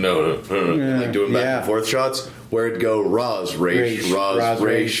like like doing back and forth shots where it'd go Roz, Raish, Roz,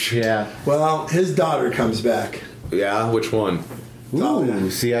 Raish. Yeah. Well, his daughter comes back. Yeah, which one?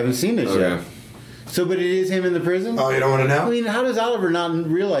 Ooh, see, I haven't seen this yet. So, but it is him in the prison? Oh, you don't want to know? I mean, how does Oliver not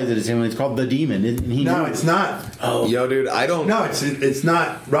realize that it's him when it's called The Demon? No, it's not. Oh. Yo, dude, I don't... No, it's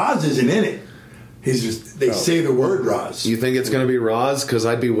not. Roz isn't in it. He's just... They say the word Roz. You think it's going to be Roz? Because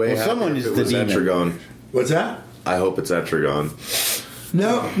I'd be way happy someone if is it the was demon. Etrigan. What's that? I hope it's Etrigan.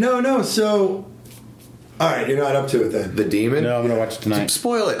 No. So... All right, you're not up to it then. The demon? No, I'm going to watch it tonight.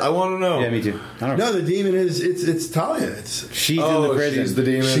 Spoil it. I want to know. Yeah, me too. I don't know. The demon is... It's Talia. She's in the prison. She's the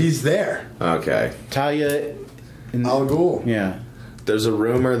demon? She's there. Okay. Talia... Al Ghul. Yeah. There's a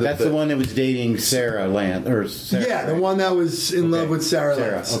rumor that... That's the one that was dating Sarah Lance. Or Sarah, yeah, the one that was in love with Sarah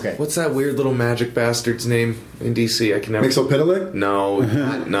Lance. Okay. What's that weird little magic bastard's name in DC? I can never... Mxyzptlk? No,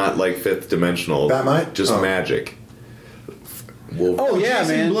 not like fifth dimensional. Batmite? Just magic. Oh, yeah,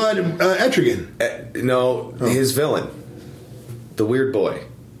 man. Blood, Etrigan. No, his villain. The weird boy.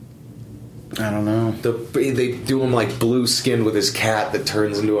 I don't know. They do him like blue skinned with his cat that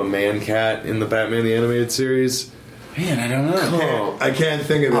turns into a man cat in the Batman the Animated Series. Man, I don't know. I can't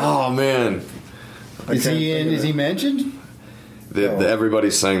think of it. Oh man, Is he mentioned?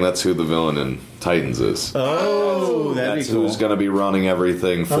 Everybody's saying that's who the villain in Titans is. Oh, that'd That's be cool. who's going to be running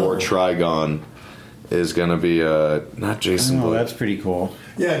everything for Trigon. Is going to be not Jason Oh, Blood. that's pretty cool.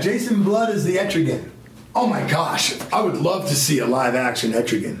 Yeah, Jason Blood is the Etrigan. Oh my gosh, I would love to see a live action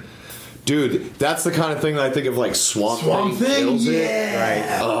Etrigan. Dude, that's the kind of thing that I think of like Swamp Thing, kills it. yeah.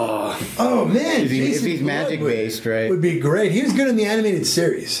 Right. Oh man, If Jason he's Blood magic based, right? would be great. He was good in the animated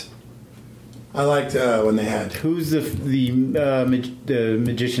series. I liked when they had Who's the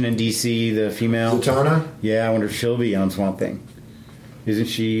magician in DC, the female? Zatanna. Yeah, I wonder if she'll be on Swamp Thing. Isn't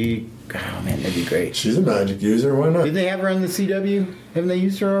she? Oh man, that'd be great. She's a magic user. Why not? Did they have her on the CW? Haven't they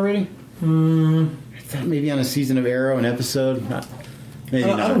used her already? I thought maybe on a season of Arrow, an episode. Maybe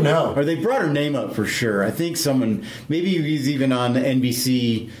I don't know. Or they brought her name up for sure. I think someone, maybe he's even on the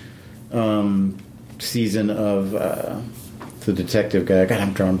NBC season of the detective guy. God,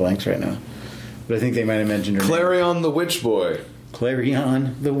 I'm drawing blanks right now. But I think they might have mentioned her name. Clarion the Witch Boy.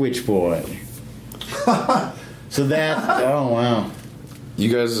 Clarion the Witch Boy. So that, oh wow.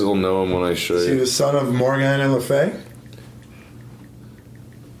 You guys will know him when I show Is he you. the son of Morgana Le Fay?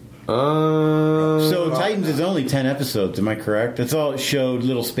 So Titans is only 10 episodes, am I correct? That's all it showed,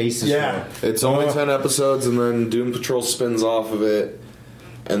 little spaces. Yeah. for. It's only 10 episodes, and then Doom Patrol spins off of it,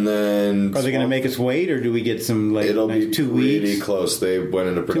 and then Are they going to make us wait, or do we get some like it'll nice be 2 really weeks? close. They went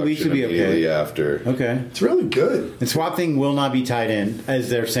into production weeks would be okay. immediately after. Okay. It's really good. And Swamp Thing will not be tied in, as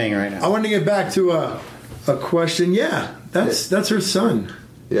they're saying right I now. want to get back to a question. Yeah, that's her son,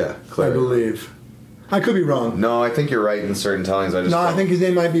 Yeah, I Clarion. believe. I could be wrong. No, I think you're right in certain tellings. I think his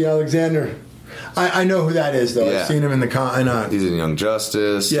name might be Alexander. I know who that is, though. Yeah. I've seen him in the he's in Young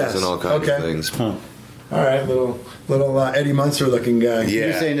Justice. Yes. He's in all kinds Okay. of things. Huh. All right, little Eddie Munster looking guy. Yeah.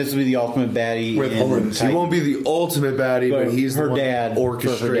 You're saying this will be the ultimate baddie With in horns. He Titans. won't be the ultimate baddie, but he's her the one dad- for her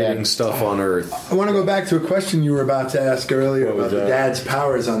orchestrating dad. stuff on Earth. I want to go back to a question you were about to ask earlier What was about the that? dad's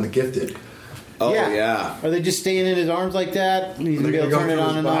powers on the Gifted. Oh, yeah. Are they just staying in his arms like that? He's gonna be able to They're turn it gonna go on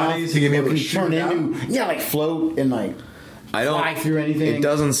through and his off. bodies, he can be able Or to he turn shoot it into like float and like I don't fly through anything. It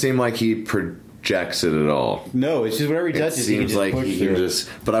doesn't seem like he projects it at all. No, it's just whatever he It touches. he can seems just like push he can through. just.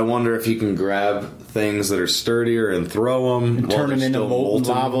 But I wonder if he can grab things that are sturdier and throw them, And turn them into molten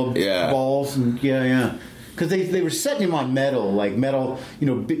lava balls. And, yeah. Because they were setting him on metal, like metal,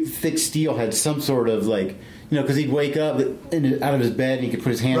 big, thick steel had some sort of like, because he'd wake up out of his bed and he could put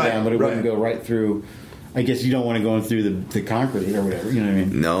his hand Right, down, but it right. wouldn't go right through. I guess you don't want to go in through the concrete or whatever, you know what I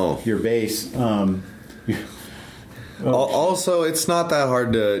mean? No. Your base. Also, it's not that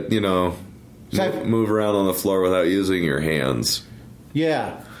hard to move around on the floor without using your hands.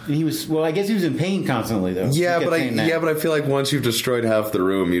 Yeah. And he was, I guess he was in pain constantly, though. Yeah, He kept saying that. but I feel like once you've destroyed half the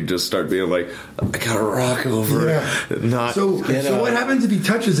room, you just start being like, I gotta rock over. Yeah. Not So what happens if he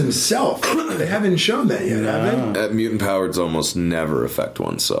touches himself? They haven't shown that yet, have they? mutant powers almost never affect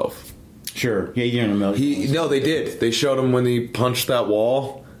oneself. Sure. Yeah, you don't know. No, they did. They showed him when he punched that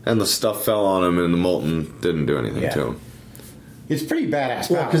wall, and the stuff fell on him, and the molten didn't do anything to him. It's pretty badass.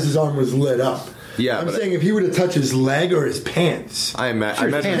 Well, because his arm was lit up. Yeah, I'm but saying if he were to touch his leg or his pants, I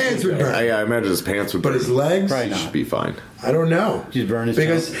imagine his pants would burn. I imagine his pants would but burn. his legs, Probably He not. should be fine. I don't know. Just burn his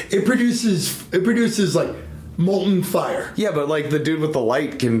because tongue. it produces like molten fire. Yeah, but like the dude with the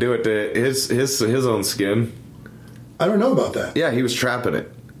light can do it to his own skin. I don't know about that. Yeah, he was trapping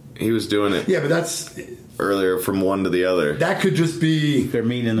it. He was doing it Yeah, but that's earlier from one to the other. that could just be They're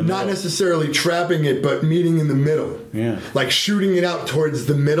meeting in the not middle. necessarily trapping it, but meeting in the middle. Yeah. like shooting it out towards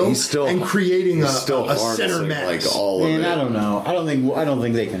the middle and creating a center harnessing, mass. like all Man, of it. I don't know. I don't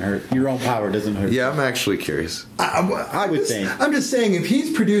think they can hurt. Your own power doesn't hurt. Yeah, I'm actually curious. I would think. I'm just saying, if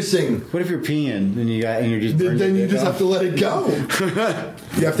he's producing, What if you're peeing and you're just burning then you it just off? have to let it go.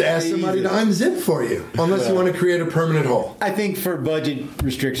 You have to ask somebody to unzip for you, unless you want to create a permanent hole. I think for budget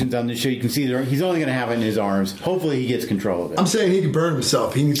restrictions on this show, you can see he's only going to have it in his arms. Hopefully, he gets control of it. I'm saying he could burn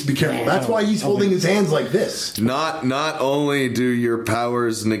himself. He needs to be careful. That's why he's holding his hands like this. Not only do your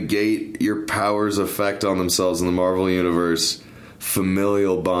powers negate your powers' effect on themselves in the Marvel universe,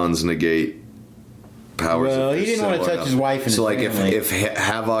 familial bonds negate powers. Well, if he they're didn't want to similar touch his enough. wife and so, his like, family. if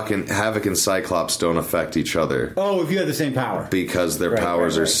Havoc and Cyclops don't affect each other Oh, if you have the same power. because their Right,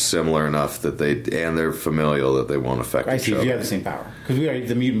 powers right, are right. similar enough that they're familial that they won't affect I each see. If other. you have the same power. Because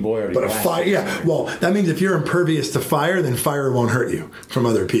the mutant boy already. But a blasted. fire, yeah. Well, that means if you're impervious to fire, then fire won't hurt you from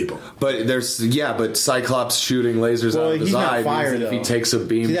other people. But but Cyclops shooting lasers out of his he's not eye. fire, means if he though. takes a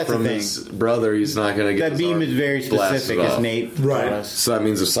beam that's from the his brother, he's not going to get that beam is very specific, as Nate told us. So that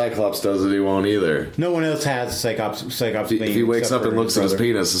means if Cyclops does it, he won't either. No one else has Cyclops beam. If he wakes up and looks at his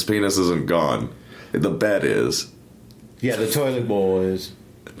penis isn't gone. The bed is. Yeah, the toilet bowl is.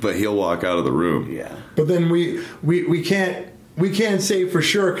 But he'll walk out of the room. Yeah. But then we can't say for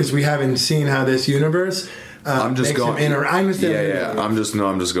sure because we haven't seen how this universe. I'm just going. I understand. Yeah. I'm just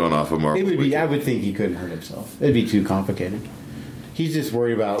going off of Marvel. It would be. I would think he couldn't hurt himself. It'd be too complicated. He's just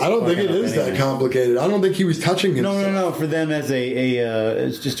worried about. I don't think it is that complicated. I don't think he was touching himself. No. For them as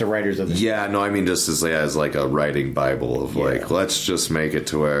it's just a writers of the. Yeah, no, I mean just as like a writing Bible of let's just make it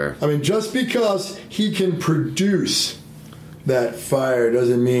to where. I mean, just because he can produce that fire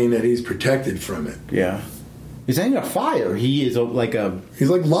doesn't mean that he's protected from it. Yeah. He's not even a fire. He is He's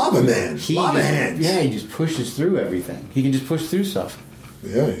like Lava Man. Lava hands. Yeah, he just pushes through everything. He can just push through stuff.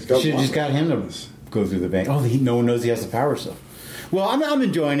 Yeah, he's got. Should have just got him to go through the bank. Oh, no one knows he has the power stuff. Well, I'm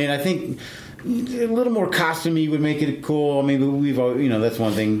enjoying it. I think a little more costumey would make it cool. I mean, that's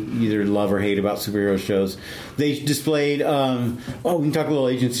one thing you either love or hate about superhero shows. They displayed. We can talk a little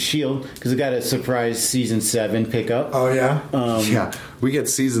Agents of S.H.I.E.L.D. because they got a surprise season 7 pickup. Oh yeah. Yeah, we get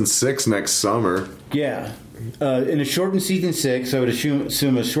season 6 next summer. Yeah. In a shortened season 6, I would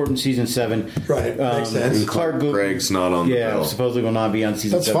assume a shortened season 7. Right, makes sense. And Clark Gregg's not on the bill. Supposedly will not be on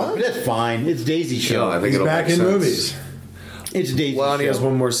season 7. Fine. But that's fine. It's Daisy's show. Yeah, I think he's back in movies. It's Daisy's Well, and he has show.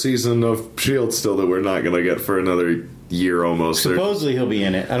 one more season of S.H.I.E.L.D. still that we're not going to get for another year almost. Supposedly he'll be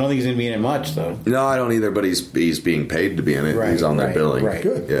in it. I don't think he's going to be in it much, though. No, I don't either, but he's being paid to be in it. Right, He's on their billing. right.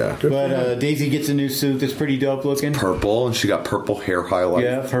 Good. Yeah. Good. But Daisy gets a new suit that's pretty dope looking. Purple, and she got purple hair highlights.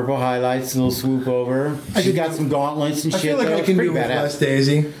 Yeah, purple highlights, a little swoop over. She got some gauntlets and I shit. feel like though. I It's can pretty do with badass. less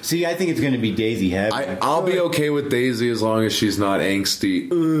Daisy. See, I think it's going to be Daisy heavy. I'll be okay with Daisy as long as she's not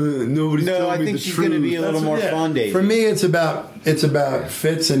angsty. Nobody's No, telling I me think the she's going to truth. be a little more fun, Daisy. For me, it's about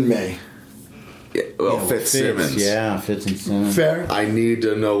Fitz and May. Yeah, Fitzsimmons. Yeah, Fitz and Simmons. Fair. I need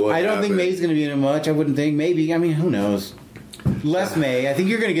to know what I don't think happened. May's going to be in it much. I wouldn't think. Maybe. I mean, who knows? Less May. I think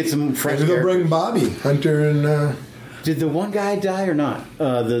you're going to get some fresh Maybe they'll characters. bring Bobby Hunter and. Did the one guy die or not?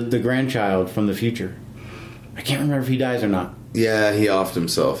 The grandchild from the future. I can't remember if he dies or not. Yeah, he offed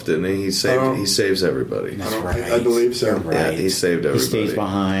himself, didn't he? He saves everybody. That's right. I believe so. You're right. Yeah, he saved everybody. He stays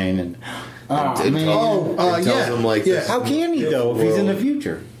behind. And, oh, It man. tells him like yeah. this. How can he, though, if he's in the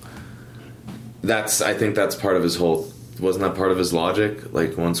future? I think that's part of his whole. Wasn't that part of his logic?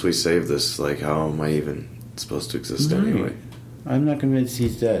 Like, once we save this, like, how am I even supposed to exist anyway? I'm not convinced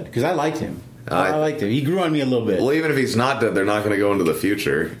he's dead. Because I liked him. I liked him. He grew on me a little bit. Well, even if he's not dead, they're not going to go into the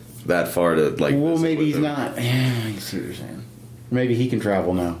future that far to like. Well, visit maybe with he's him. not. Yeah, I see what you're saying. Maybe he can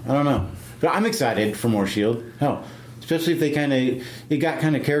travel now. I don't know. But I'm excited for more S.H.I.E.L.D. Hell, especially if it got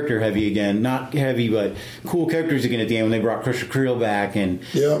kind of character heavy again. Not heavy, but cool characters again at the end when they brought Crusher Creel back. And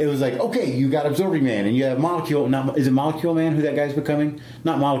it was like, okay, you got Absorbing Man and you have Molecule. Is it Molecule Man who that guy's becoming?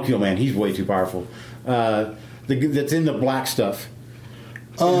 Not Molecule Man. He's way too powerful. That's in the black stuff.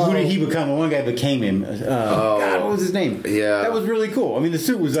 Who did he become? One guy became him. God, what was his name? Yeah. That was really cool. I mean, the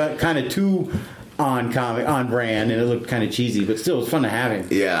suit was kind of too on brand, and it looked kind of cheesy, but still, it was fun to have him.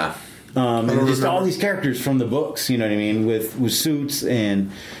 Yeah. And just all these characters from the books, you know what I mean, with suits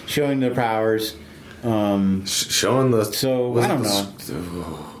and showing their powers. Showing the. So, I don't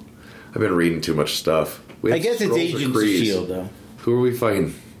know. I've been reading too much stuff. I guess it's Agents of S.H.I.E.L.D., though. Who are we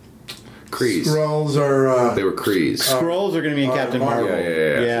fighting? Krees. Skrulls are. They were Krees. Skrulls are going to be in Captain Marvel.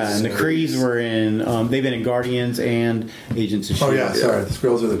 Yeah. And the Krees were in. They've been in Guardians and Agents of S.H.I.E.L.D. Oh yeah, sorry. The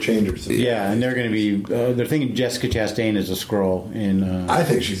Skrulls are the Changers. Yeah, and they're going to be. They're thinking Jessica Chastain is a Skrull in. I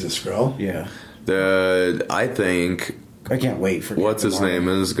think she's a Skrull. Yeah. I think. I can't wait for. What's Captain his Marvel.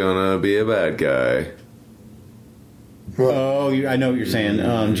 name is gonna be a bad guy. Oh, I know what you're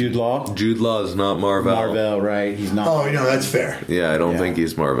saying. Jude Law. Jude Law is not Marvel. Marvel, right? He's not. Oh, no, that's fair. Yeah, I don't think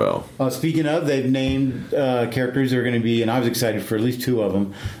he's Marvel. Speaking of, they've named characters that are going to be, and I was excited for at least 2 of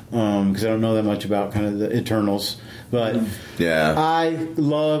them because I don't know that much about kind of the Eternals. But yeah, I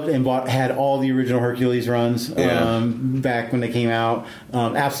loved and had all the original Hercules runs back when they came out.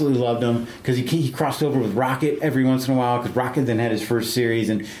 Absolutely loved them because he crossed over with Rocket every once in a while because Rocket then had his first series,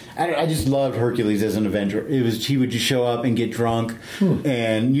 and I just loved Hercules as an Avenger. He would just show up and get drunk,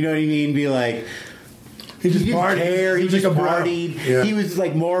 and you know what I mean, be like. He just didn't partied. care. He just like a bro. partied. Yeah. He was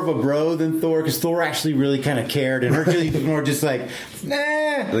like more of a bro than Thor, because Thor actually really kind of cared, and Hercules was more just like,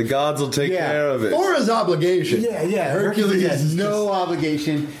 nah. The gods will take care of it. Thor has obligation. Yeah. Hercules has no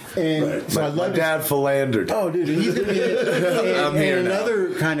obligation, and so I My love dad philandered. Oh, dude, he's gonna be and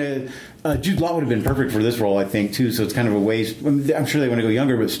another kind of Jude Law would have been perfect for this role, I think, too. So it's kind of a waste. I'm sure they want to go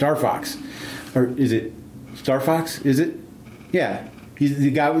younger, but Star Fox, or is it Star Fox? Is it? Yeah. He's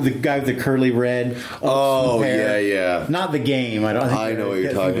the guy with the curly red. Oh, hair. yeah. Not the game. I know what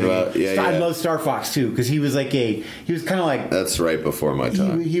you're talking about. Yeah, I yeah. love Star Fox too, because he was like he was kind of like. That's right before my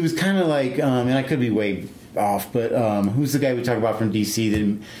time. He was kind of like, and I could be way off, but who's the guy we talk about from DC?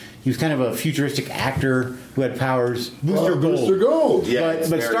 That he was kind of a futuristic actor who had powers. Booster Gold. Booster Gold. Yeah,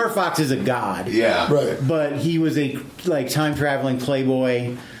 but Star Fox is a god. Yeah. Right. But he was a time traveling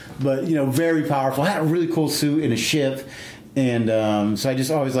playboy, but very powerful. Had a really cool suit and a ship. And so I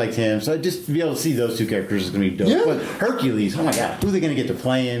just always liked him. So just to be able to see those two characters is going to be dope. Yeah. But Hercules, oh my god, who are they going to get to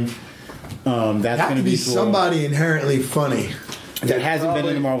play him? That's going to be cool. somebody inherently funny. That hasn't been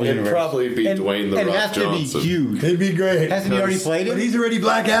in the Marvel it'd universe. probably be Dwayne The and Rock it has Johnson. to be huge. It'd be great. Hasn't he already played But it? he's already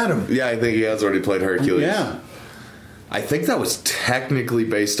Black Adam. Yeah, I think he has already played Hercules. Yeah. I think that was technically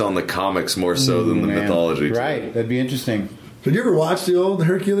based on the comics more so than the mythology. too. Right. That'd be interesting. Did you ever watch the old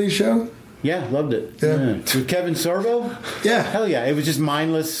Hercules show? Yeah, loved it. Yeah. With Kevin Sorbo? Yeah. Hell yeah. It was just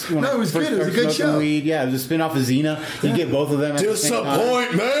mindless. When No, I it was first good. It was a started good smoking show. Weed. Yeah, it was a spin-off of Xena. You get both of them at the same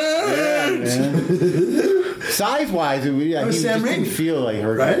time. Disappointment! Man. Size-wise, he was just Sam didn't Raimi. feel like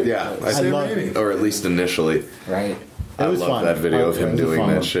Hercules. Right? Yeah, I Sam love Raimi. it. or at least initially. Right. I was love fun. that video of It him was a doing fun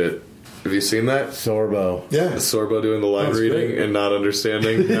that one. shit. Have you seen that? Sorbo. Yeah. Sorbo doing the line That's reading great. and not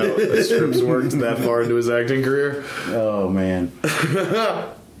understanding how the strips worked that far into his acting career. Oh, man.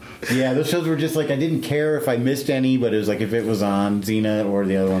 Yeah, those shows were just like, I didn't care if I missed any, but it was like if it was on Xena or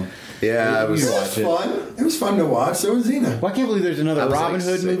the other one. Yeah, it was. It was fun. It was fun to watch. So was Xena. Well, I can't believe there's another I was Robin like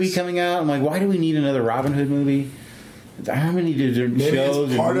Hood 6. movie coming out. I'm like, why do we need another Robin Hood movie? How many Maybe shows?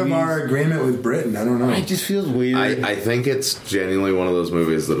 it's part and of movies? our agreement with Britain. I don't know. It just feels weird. I think it's genuinely one of those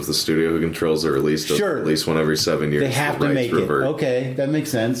movies that if the studio who controls it released it Sure. at least one every 7 years, they have the to rights make revert. it. Okay, that makes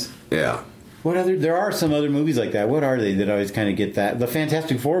sense. Yeah. What other? There are some other movies like that. What are they that always kind of get that? The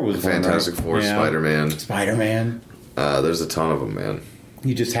Fantastic Four was one, Fantastic right? Four, Yeah. Spider-Man. Spider-Man. There's a ton of them, man.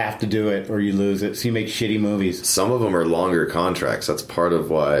 You just have to do it or you lose it. So you make shitty movies. Some of them are longer contracts. That's part of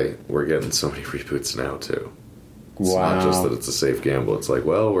why we're getting so many reboots now, too. It's Wow. not just that it's a safe gamble. It's like,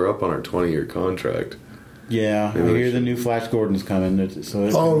 well, we're up on our 20-year contract. Yeah, Maybe I we hear should- the new Flash Gordon's coming. So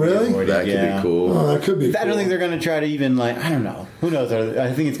it Oh, can be really? avoided, That could yeah. be cool. Oh, that could be. I don't cool. think they're going to try to even I don't know. Who knows?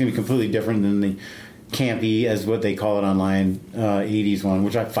 I think it's going to be completely different than the campy, as what they call it online, 80s one,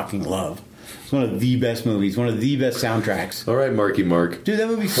 which I fucking love. It's one of the best movies, one of the best soundtracks. All right, Marky Mark. Dude, that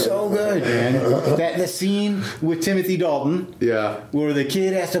movie's so good, man. The scene with Timothy Dalton, Yeah. where the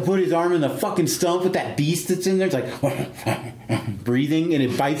kid has to put his arm in the fucking stump with that beast that's in there. It's like breathing, and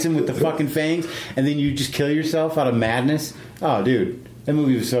it bites him with the fucking fangs, and then you just kill yourself out of madness. Oh, dude, that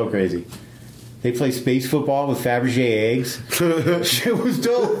movie was so crazy. They play space football with Fabergé eggs. Shit was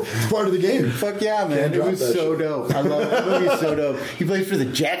dope. It's part of the game. Fuck yeah, man. Can't It drop was that so shit. dope. I love it. The movie's so dope. He played for the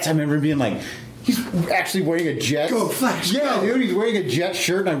Jets. I remember being like, he's actually wearing a Jets. Go, Flash, Yeah, go. dude, he's wearing a Jets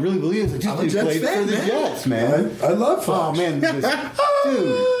shirt, and I really believe it. I'm a He Jets played fan, for the man. Jets, man. I love Oh, Flash. man.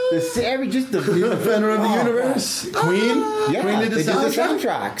 Just the Defender of the universe. Queen. Yeah, Queen did they the did the soundtrack.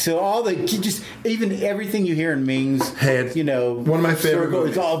 soundtrack. So all the even everything you hear in Ming's, Hey, it's one of my favorite circle, movies.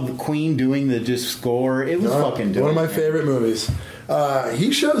 it's all the Queen doing the just score. It was fucking dope. One of my favorite movies.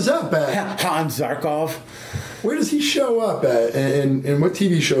 He shows up at. Hans Zarkov. Where does he show up at? And what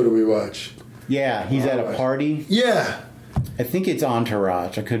TV show do we watch? Yeah, he's at a party. Yeah. I think it's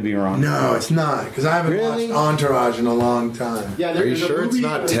Entourage. I could be wrong. No, it's not. Because I haven't Really? watched Entourage in a long time. Yeah, Are you sure it's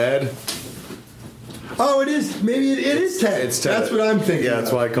not Ted? Oh, it is. Maybe it is Ted. It's Ted. That's what I'm thinking. Yeah, that's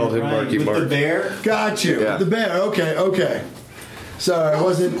of. why I called him Marky with Mark. the bear. Got you. Yeah. The bear. Okay. Sorry, I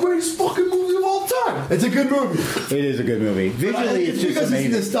wasn't. Greatest fucking movie of all time. It's a good movie. It is a good movie. Visually, it's just because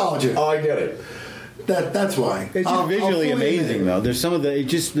amazing. it's nostalgia. Oh, I get it. That's why. It's just I'll visually fully amazing, admit. though. There's some of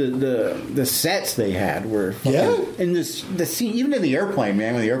the sets they had were fucking, Yeah? and the scene, even in the airplane,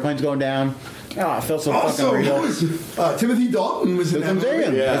 man, when the airplane's going down. Oh, I felt so Also, fucking real. who was Timothy Dalton was in That's what that I'm movie.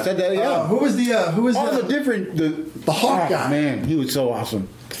 saying. Yeah. I said that. Yeah. Who was All the the different The Hawk oh, guy. man, he was so awesome.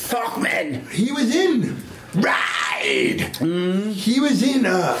 Hawkman. He was in Ride. He was in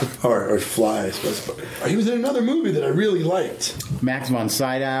or Fly, I suppose. He was in another movie that I really liked. Max von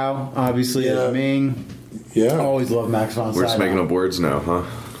Sydow, obviously, Yeah. as Ming. Yeah. I always loved Max von Sydow. We're just making up words now, huh?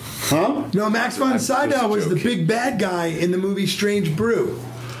 Huh? No, Max von Sydow just was the joking. big bad guy in the movie Strange Brew.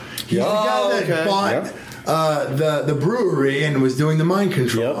 He's the guy that okay. bought Yep. the brewery and was doing the mind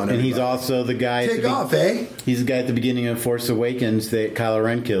control Yep, on and it. he's also the guy. Take off, eh? He's the guy at the beginning of Force Awakens that Kylo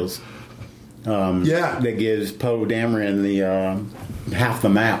Ren kills. Yeah. That gives Poe Dameron the half the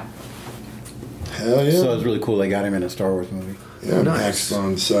map. Hell yeah. So it's really cool they got him in a Star Wars movie. Yeah, nice.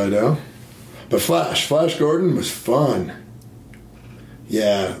 On Sido. But Flash Gordon was fun.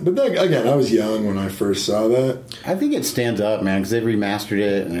 Yeah, but again, I was young when I first saw that. I think it stands up, man, because they've remastered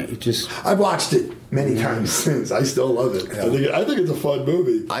it, and it just... I've watched it many times since. I still love it. Yeah. I think it's a fun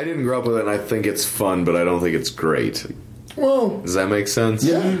movie. I didn't grow up with it, and I think it's fun, but I don't think it's great. Well... Does that make sense?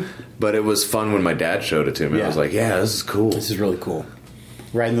 Yeah. But it was fun when my dad showed it to me. Yeah. I was like, yeah, this is cool. This is really cool.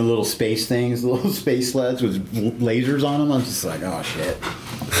 Riding the little space things, the little space sleds with lasers on them. I'm just like, oh, shit.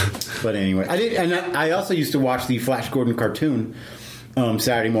 But anyway, I also used to watch the Flash Gordon cartoon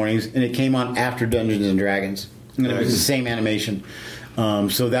Saturday mornings, and it came on after Dungeons and Dragons, and it was the same animation.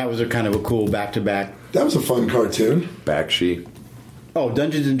 So that was a kind of a cool back-to-back. That was a fun cartoon. Bakshi. Oh,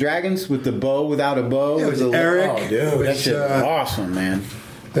 Dungeons and Dragons with the bow without a bow. Yeah, it was Eric. Oh, dude, that shit was awesome, man.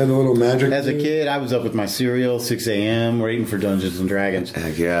 Had a little magic. As a kid, I was up with my cereal, 6 a.m., waiting for Dungeons and Dragons.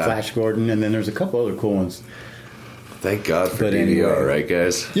 Heck yeah. Flash Gordon, and then there's a couple other cool ones. Thank God for But DVR, anyway. right,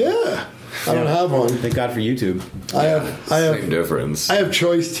 guys? Yeah. I don't have one. Thank God for YouTube. I have Same difference. I have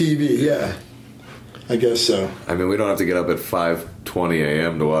Choice TV, yeah. I guess so. I mean, we don't have to get up at 5:20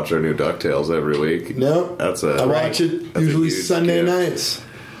 a.m. to watch our new DuckTales every week. No. I watch it that's a usually huge Sunday gift. nights.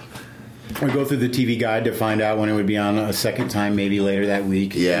 We go through the TV guide to find out when it would be on a second time, maybe later that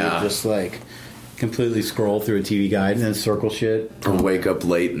week. Yeah. And just like completely scroll through a TV guide and then circle shit. Or wake up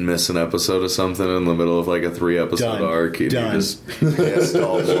late and miss an episode of something in the middle of like a 3-episode Done. arc. And Done. You just pissed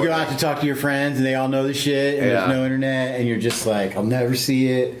all You go morning. out to talk to your friends and they all know the shit and Yeah. there's no internet and you're just like, I'll never see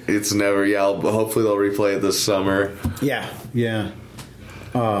it. It's never, hopefully they'll replay it this summer. Yeah, yeah.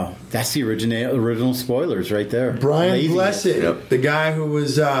 That's the original spoilers right there. Brian Laziness. Blessed, Yep. the guy who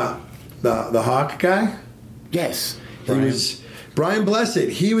was the Hawk guy. Yes. He was Brian Blessed.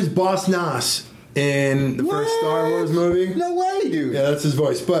 He was Boss Nass in the first Star Wars movie. No way, dude. Yeah, that's his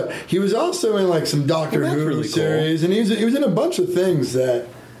voice. But he was also in like some Doctor that's Who really cool. series, and he was in a bunch of things that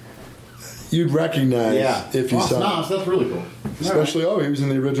you'd recognize if you Boss saw. Nass, that's really cool. Especially, he was in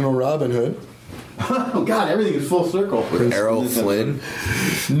the original Robin Hood. Oh, God, everything is full circle. With Errol Flynn.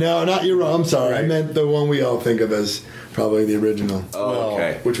 No, not you're wrong. I'm sorry. I meant the one we all think of as probably the original, Oh,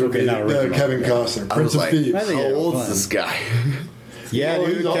 okay. which would be not original. Kevin Costner, I Prince was of like, Thieves. I think how Errol old's Flynn. this guy? Yeah, Oh,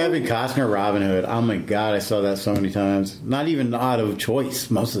 dude, he's all- Kevin Costner, Robin Hood. Oh my God, I saw that so many times. Not even out of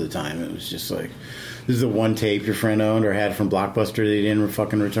choice most of the time. It was just like, this is the one tape your friend owned or had from Blockbuster that he didn't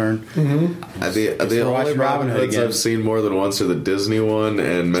fucking return. The we're only watching Robin Robin Hood Hoods again. I've seen more than once are the Disney one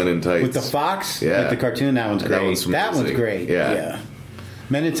and Men in Tights. With the Fox, Yeah. like the cartoon, that one's That great. one's That one's amazing. great. Yeah.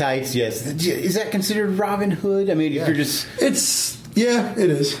 Men in Tights, yes. Is that considered Robin Hood? I mean, if you're just It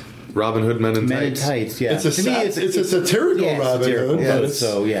is. Robin Hood, Men in Men in Tights. Tights, yeah. It's a To me, it's a satirical yeah, Robin satirical, Hood, yeah, but it's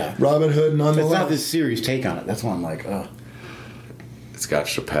so yeah. Robin Hood It's nonetheless. not this serious take on it. That's why I'm like, oh. It's got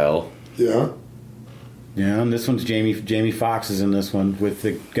Chappelle. Yeah. Yeah, and this one's Jamie Foxx is in this one with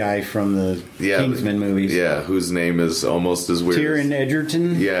the guy from the Kingsman movies. Yeah, whose name is almost as weird. Taron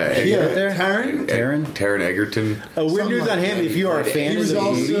Egerton. Yeah, Yeah, Right there? Taron. Egerton Weird news on him. If you are a fan He of was the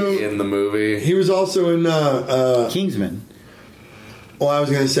also in the movie. he was also in. Kingsman. Well, I was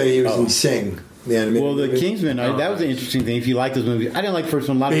going to say he was in Sing, the animated. Well, the movie. Kingsman, that was an interesting thing. If you like those movies, I didn't like the first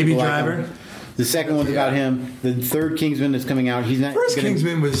one. A lot of Baby people Driver? like them. The second one's about him. The third Kingsman that's coming out. He's not. First gonna,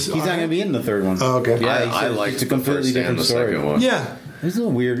 Kingsman was He's not going to be in the third one. Oh, okay. Yeah, he I says liked it's a the completely first and different the story. second one. Yeah, It's a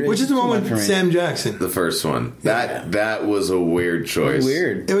little weird. which It's is the too one much with for me. Sam Jackson. The first one. That was a weird choice.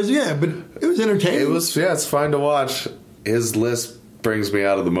 Weird. It was but it was entertaining. It was it's fine to watch. His list brings me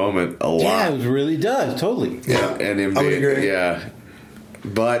out of the moment a lot. Yeah, it really does. Totally. Yeah, and him I would being, agree. yeah.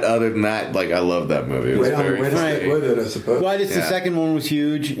 But other than that, like I love that movie. It was Way to very stick with it, I suppose. Well, just the Yeah. second one was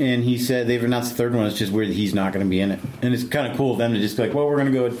huge, and he said they've announced the third one. It's just weird that he's not going to be in it, and it's kind of cool of them to just be like, well, we're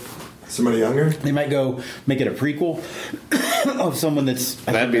going to go. Somebody younger. They might go make it a prequel of someone that's.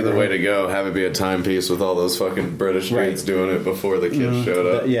 That'd be the way to go. Have it be a timepiece with all those fucking British dudes Right. doing it before the kids showed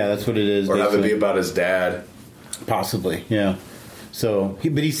up. Yeah, that's what it is. Or have it basically. be about his dad. Possibly, yeah. So,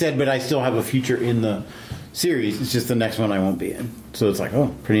 but he said, but I still have a future in the series. It's just the next one I won't be in. So it's like,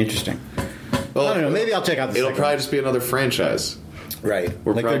 oh, pretty interesting. Well, I don't know. Maybe I'll check out the It'll second probably one. just be another franchise. Right.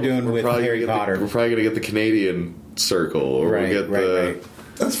 We're Like prob- they're doing we're with probably Harry gonna get Potter. we're probably going to get the Canadian circle. Or Right, we'll get right, the...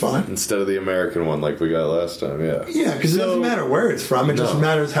 right. That's fine. Instead of the American one like we got last time, yeah. Yeah, because it doesn't matter where it's from. It just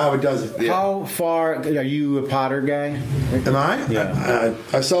matters how it does it. Yeah. How far are you a Potter guy? Am I? Yeah.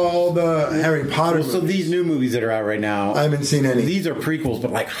 I saw all the Harry Potter movies. So these new movies that are out right now, I haven't seen any. These are prequels,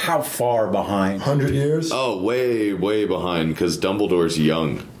 but like how far behind? 100 years? Oh, way, way behind because Dumbledore's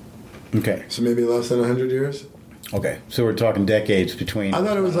young. Okay. So maybe less than 100 years? Okay. So we're talking decades between. I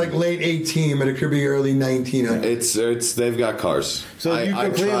thought it was like late 18, but it could be early 1900. It's they've got cars. So you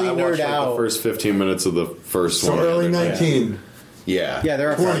completely I watched nerd out. the first 15 minutes of the first So one. early 19. Yeah. Yeah,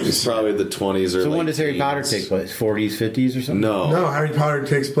 there are 20s. It's probably the 20s or So late when does Harry Potter take place? 40s, 50s, or something? No. No, Harry Potter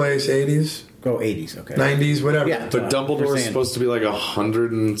takes place 80s, Go 80s. Okay. 90s, whatever. Yeah. But We're Dumbledore's saying- supposed to be like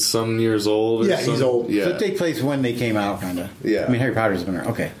 100 and some years old. Or Yeah, he's something. old. Yeah. So it take place when they came out, kind of. Yeah. I mean, Harry Potter's been around.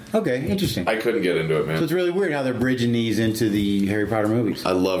 Okay. Okay. Interesting. I couldn't get into it, man. So it's really weird how they're bridging these into the Harry Potter movies.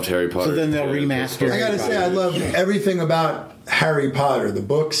 I loved Harry Potter. So then they'll remaster. I gotta say, I loved everything about Harry Potter. The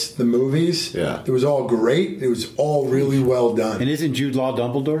books, the movies. Yeah. It was all great. It was all really well done. And isn't Jude Law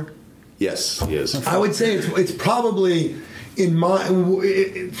Dumbledore? Yes, he is. I would say it's probably, in my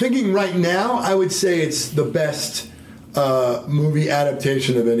thinking right now, I would say it's the best movie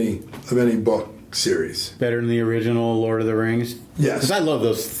adaptation of any book series. Better than the original Lord of the Rings? Yes. Because I love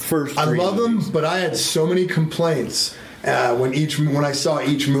those first I three love movies. them, but I had so many complaints when I saw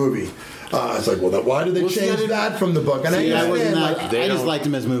each movie. It's like, well, why did they change that from the book? And See, I I wasn't understand, that, I just liked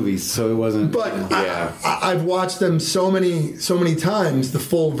them as movies, so it wasn't. but Yeah. I've watched them so many times, the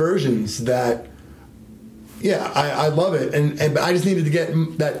full versions, that I love it, and but I just needed to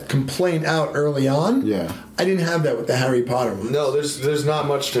get that complaint out early on. Yeah. I didn't have that with the Harry Potter ones. No, there's not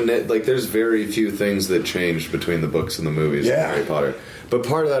much to like. There's very few things that changed between the books and the movies Yeah. in Harry Potter. But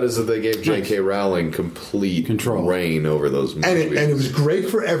part of that is that they gave J.K. Rowling complete Control. reign over those movies. and it was great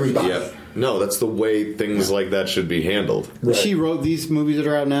for everybody. Yeah. No, that's the way things like that should be handled. Right. She wrote these movies that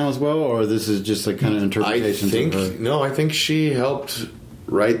are out now as well, or this is just like kind of I interpretations think of her? no, I think she helped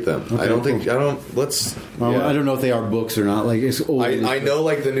write them. Okay, I don't cool. think I don't. Let's. Well, yeah. I don't know if they are books or not. Like it's old. I know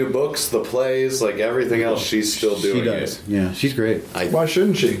like the new books, the plays, like everything else. She's still doing She does. it. Yeah, she's great. Why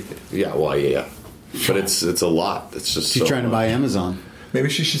shouldn't she? Yeah, well, yeah. But it's a lot. It's just She's so trying to much. buy Amazon. Maybe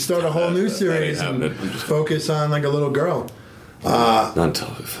she should start a whole new That ain't series and happening. focus on like a little girl. Not until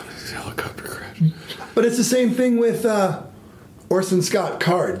the helicopter crash. But it's the same thing with Orson Scott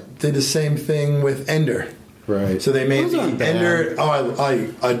Card. Did the same thing with Ender. Right. So they made Those aren't the bad. Ender. Oh, I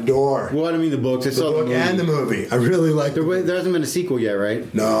adore Well, I mean the books. I the saw book the movie. and the movie. I really like the There hasn't been a sequel yet,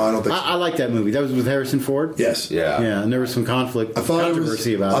 right? No, I don't think so. I like that movie. That was with Harrison Ford. Yes. Yeah. Yeah, and there was some controversy I thought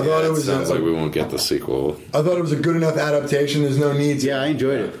about I it. thought It it was. sounds like we won't get the sequel. I thought it was a good enough adaptation. There's no need to. Yeah, I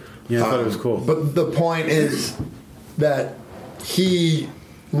enjoyed it. Yeah, I thought it was cool. But the point is that he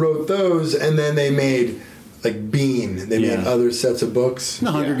wrote those, and then they made like Bean. They made Yeah. other sets of books.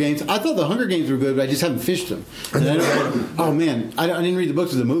 The Hunger Games. I thought the Hunger Games were good, but I just haven't fished them. And I oh man, I didn't read the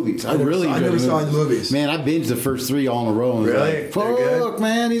books or the movies. I really I enjoyed never the saw movies. the movies. Man, I binged the first three all in a row. And was Really? like, They're good? fuck,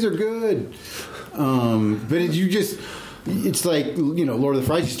 man, these are good. But you just. It's like, Lord of the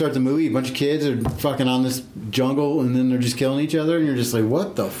Flies. You start the movie, a bunch of kids are fucking on this jungle, and then they're just killing each other, and you're just like,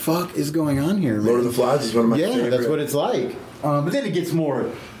 what the fuck is going on here, man? Lord of the Flies is one of my Yeah, favorite. that's what it's like. But then it gets more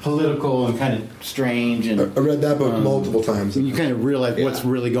political and kind of strange, and I read that book multiple times. you kind of realize what's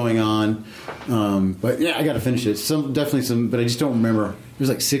really going on. But yeah, I got to finish it. Definitely some, but I just don't remember. There's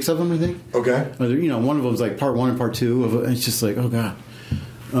like 6 of them, I think. Okay. One of them's like part 1 and part 2 of it. And it's just like, oh god.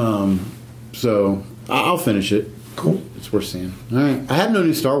 So I'll finish it. Cool. It's worth seeing. All right. I have no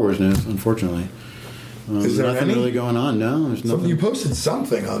new Star Wars news, unfortunately. Is there nothing any? really going on? No, there's nothing. You posted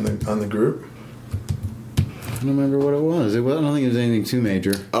something on the group. I don't remember what it was. I don't think it was anything too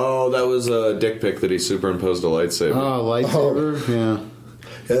major. Oh, that was a dick pic that he superimposed a lightsaber. Oh, lightsaber? Yeah.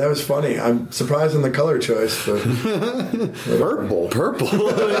 Yeah, that was funny. I'm surprised on the color choice, but Purple.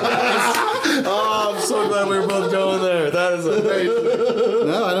 Oh, I'm so glad we were both going there. That is amazing.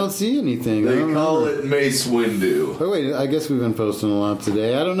 No, I don't see anything. I They don't call remember. it Mace Windu. Oh wait, I guess we've been posting a lot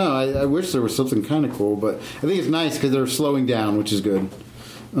today. I don't know. I wish there was something kind of cool, but I think it's nice because they're slowing down, which is good.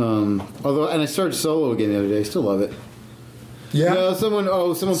 Although, and I started Solo again the other day. I still love it. yeah. No, someone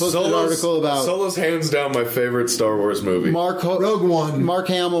posted an article about Solo's hands down my favorite Star Wars movie. Rogue One. Mark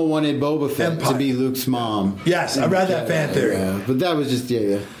Hamill wanted Boba Fett Empire. to be Luke's mom. Yes, I read that fan theory. Yeah, but that was just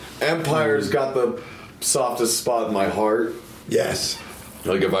yeah. Empire's got the softest spot in my heart. Yes.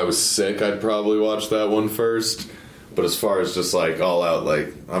 Like if I was sick, I'd probably watch that one first. But as far as just like all out, like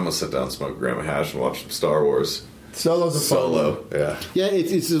I'm gonna sit down, smoke a gram of hash, and watch some Star Wars. Solo's a fun one. Yeah. Yeah,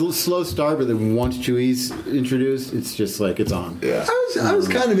 it's a little slow start, but then once Chewie's introduced, it's just like it's on. Yeah. I was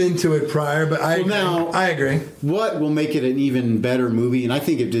kind of into it prior, but I agree. What will make it an even better movie? And I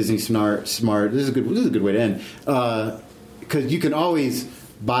think if Disney's smart, this is a good way to end. Because you can always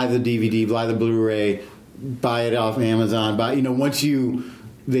buy the DVD, buy the Blu-ray, buy it off Amazon. Once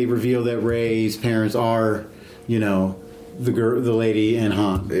they reveal that Rey's parents are, the lady and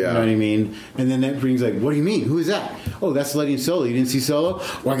Han. Yeah. You know what I mean? And then that brings what do you mean? Who is that? Oh, that's Letty and Solo. You didn't see Solo?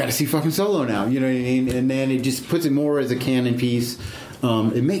 Well, I got to see fucking Solo now. You know what I mean? And then it just puts it more as a canon piece.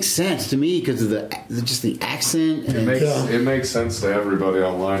 It makes sense to me because of the accent. And it makes sense to everybody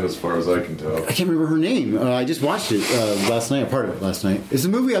online as far as I can tell. I can't remember her name. I just watched it last night, part of it last night. It's a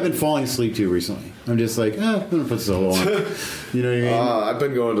movie I've been falling asleep to recently. I'm just I'm going to put Solo on. You know what I mean? I've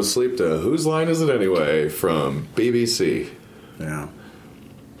been going to sleep to Whose Line Is It Anyway from BBC. Yeah.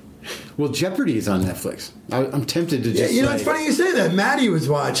 Well, Jeopardy is on Netflix. I'm tempted to just. It's funny you say that. Maddie was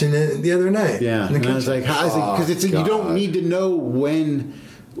watching it the other night. Yeah, and I was like, because you don't need to know when.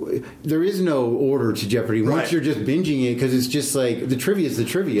 There is no order to Jeopardy once you're just binging it because it's just the trivia is the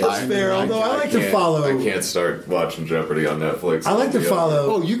trivia. That's fair. Although I like to follow. I can't start watching Jeopardy on Netflix. I like to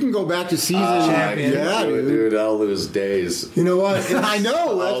follow. Oh, you can go back to season. Yeah, dude, I'll lose days. You know what? I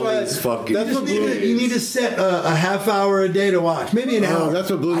know. That's what you need to set a half hour a day to watch. Maybe an hour. That's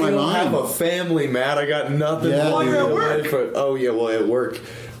what blew my mind. I don't have a family, Matt. I got nothing. While you're at work. At work.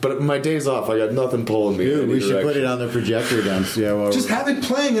 But my days off, I got nothing pulling me. Dude, we should put it on the projector down. Just have it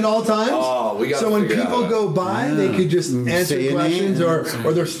playing at all times. Oh, we got. So when people go by, they could just answer questions, or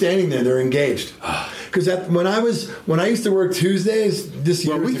they're standing there, they're engaged. Because when I used to work Tuesdays,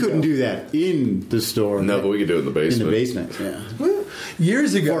 we couldn't do that in the store. No, but we could do it in the basement. In the basement, yeah. Well,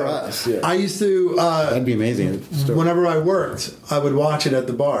 years ago, for us, yeah. I used to. That'd be amazing. Whenever I worked, I would watch it at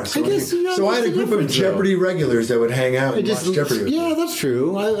the bar. So I had a group of Jeopardy regulars that would hang out and watch Jeopardy with me. Yeah, that's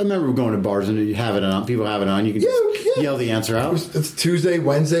true. I remember going to bars and you have it on. People have it on. You can just yell the answer out. It's Tuesday,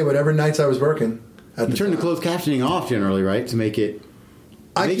 Wednesday, whatever nights I was working. You turn the closed captioning off generally, right, to make it.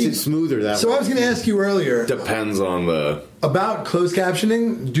 Makes it smoother that way. So I was going to ask you earlier. Depends on about closed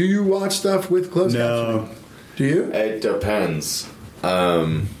captioning. Do you watch stuff with closed captioning? Do you? It depends.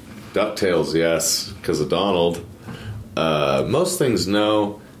 DuckTales, yes, because of Donald. Most things,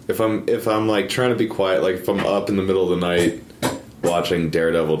 no. If I'm trying to be quiet, if I'm up in the middle of the night watching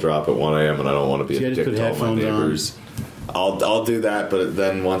Daredevil drop at 1 a.m. and I don't want to be a dick to all my neighbors. I'll do that, but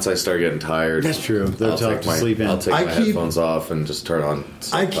then once I start getting tired, that's true. They're tough to sleep in. I'll take my headphones off and just turn on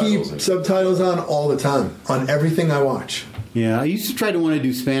subtitles. I keep subtitles on all the time on everything I watch. Yeah, I used to want to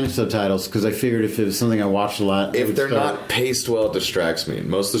do Spanish subtitles because I figured if it was something I watched a lot, if they're not paced well, it distracts me.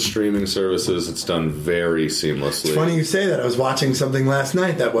 Most of the streaming services, it's done very seamlessly. It's funny you say that. I was watching something last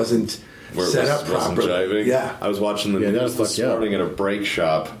night that wasn't set up properly. Jiving. Yeah, I was watching the news this morning at a break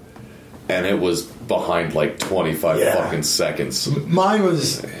shop. And it was behind 25 fucking seconds. Mine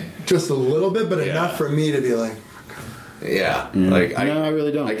was just a little bit, but enough for me to be like... Yeah. I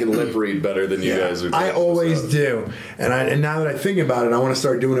really don't. I can lip read better than you guys are. I always do. And now that I think about it, I want to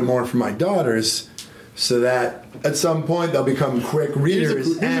start doing it more for my daughters so that at some point they'll become quick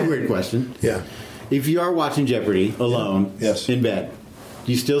readers. Here's a weird question. Yeah. If you are watching Jeopardy alone in bed,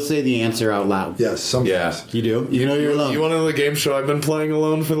 do you still say the answer out loud? Yes, sometimes. Yeah. You do? You know you're alone. You want to know the game show I've been playing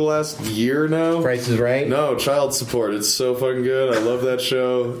alone for the last year now? Price is Right? No, Child Support. It's so fucking good. I love that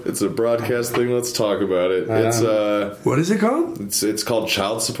show. It's a broadcast thing. Let's talk about it. It's what is it called? It's called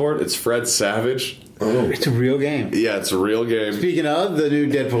Child Support. It's Fred Savage. Oh. It's a real game. Yeah, it's a real game. Speaking of the new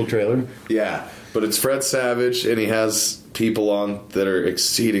Deadpool trailer. Yeah, but it's Fred Savage, and he has people on that are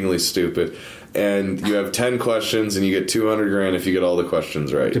exceedingly stupid. And you have 10 questions, and you get $200,000 if you get all the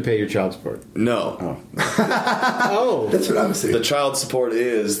questions right. To pay your child support? No. Oh. That's what I'm saying. The child support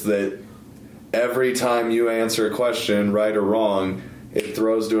is that every time you answer a question, right or wrong, it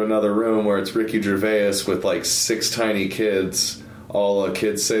throws to another room where it's Ricky Gervais with 6 tiny kids. All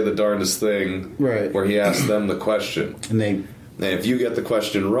kids say the darndest thing. Right. Where he asks them the question. And if you get the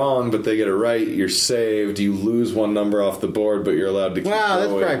question wrong, but they get it right, you're saved. You lose one number off the board, but you're allowed to keep going.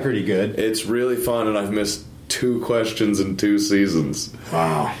 That's probably pretty good. It's really fun, and I've missed 2 questions in 2 seasons.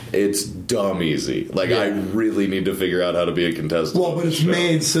 Wow. It's dumb easy. I really need to figure out how to be a contestant. Well, but it's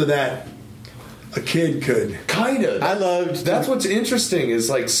made so that a kid could. Kind of. I loved... That's what's interesting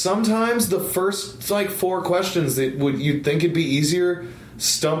is, sometimes the first, 4 questions that you'd think it'd be easier...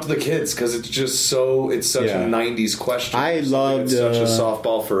 stump the kids because it's just it's such a 90s question. I loved it's such a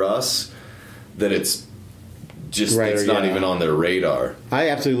softball for us that it's just it's not even on their radar. I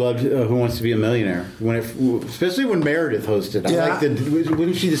absolutely loved Who Wants to Be a Millionaire especially when Meredith hosted. I liked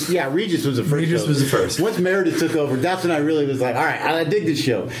wasn't she Regis was the first. Regis was the first. Once Meredith took over, that's when I really was like, all right, I dig this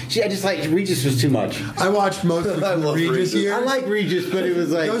show. I just like Regis was too much. I watched most of the Regis years. I like Regis, but it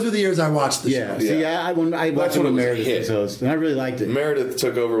was like those were the years I watched the show. See, I watched it when Meredith was host, and I really liked it. Meredith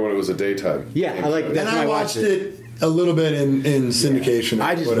took over when it was a daytime. Yeah, I like that. And I watched it a little bit in syndication.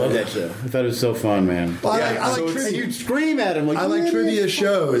 I just love that show. I thought it was so fun, man. Well, I like trivia. You'd scream at him. Like, I like trivia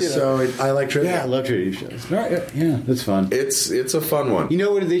shows, so I like trivia. Yeah, I love trivia shows. Yeah, that's fun. It's a fun one. You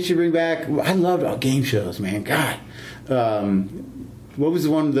know what they should bring back? I love game shows, man. God. What was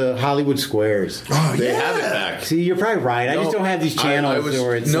the one? The Hollywood Squares. Oh, they have it back. See, you're probably right. I just don't have these channels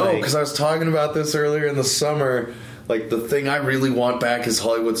where it's because I was talking about this earlier in the summer. Like, the thing I really want back is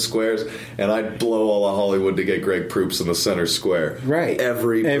Hollywood Squares, and I'd blow all of Hollywood to get Greg Proops in the center square. Right.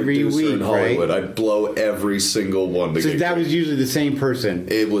 Every producer week, in Hollywood, right? I'd blow every single one to get that was usually the same person.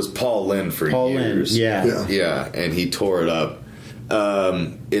 It was Paul Lynde for years. Lynde, yeah, and he tore it up.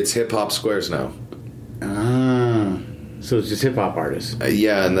 It's Hip Hop Squares now. So it's just hip-hop artists.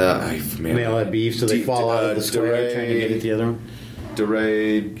 And they all have beef, so they fall out of the square trying to get at the other one.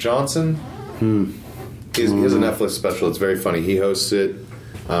 DeRay Johnson? He has a Netflix special. It's very funny. He hosts it.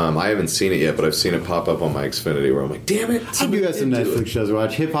 I haven't seen it yet, but I've seen it pop up on my Xfinity where I'm like, damn it. I do have some Netflix shows to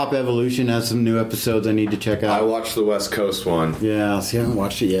watch. Hip Hop Evolution has some new episodes I need to check out. I watched the West Coast one. Yeah, see, I haven't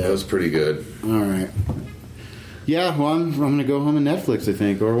watched it yet. It was pretty good. All right. Yeah, well, I'm going to go home and Netflix, I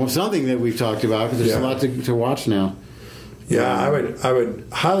think, or something that we've talked about, because there's a lot to watch now. Yeah, I would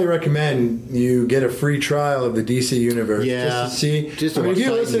highly recommend you get a free trial of the DC Universe. Yeah, just to see. If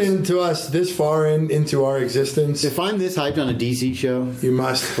you're listening to us this far into our existence, if I'm this hyped on a DC show, you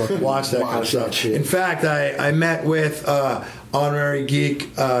must watch that kind of stuff. In fact, I met with honorary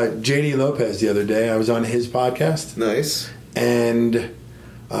geek JD Lopez the other day. I was on his podcast. Nice. And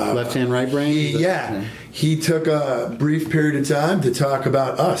Left Hand Right Brain. He took a brief period of time to talk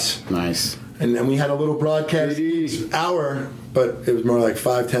about us. Nice. And then we had a little broadcast hour, but it was more like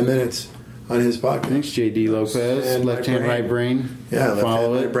 5-10 minutes on his podcast. Thanks, JD Lopez. Left Hand Right Brain. Yeah, Left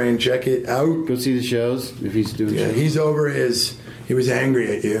Hand Right Brain. Check it out. Go see the shows if he's doing shows. He's over his. He was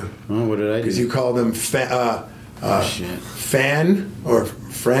angry at you. Oh, what did I do? Because you called him fan or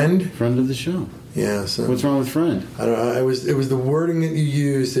friend. Friend of the show. Yeah. So what's wrong with friend? I don't know. It was the wording that you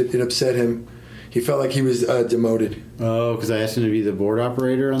used that it upset him. He felt like he was demoted. Oh, because I asked him to be the board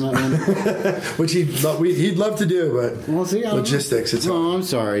operator on that one? Which he'd love to do, but logistics. It's I'm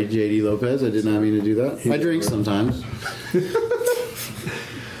sorry, JD Lopez. I did not mean to do that. I drink sometimes.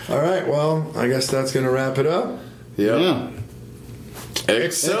 All right, well, I guess that's going to wrap it up. Yeah.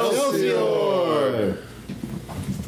 Excelsior!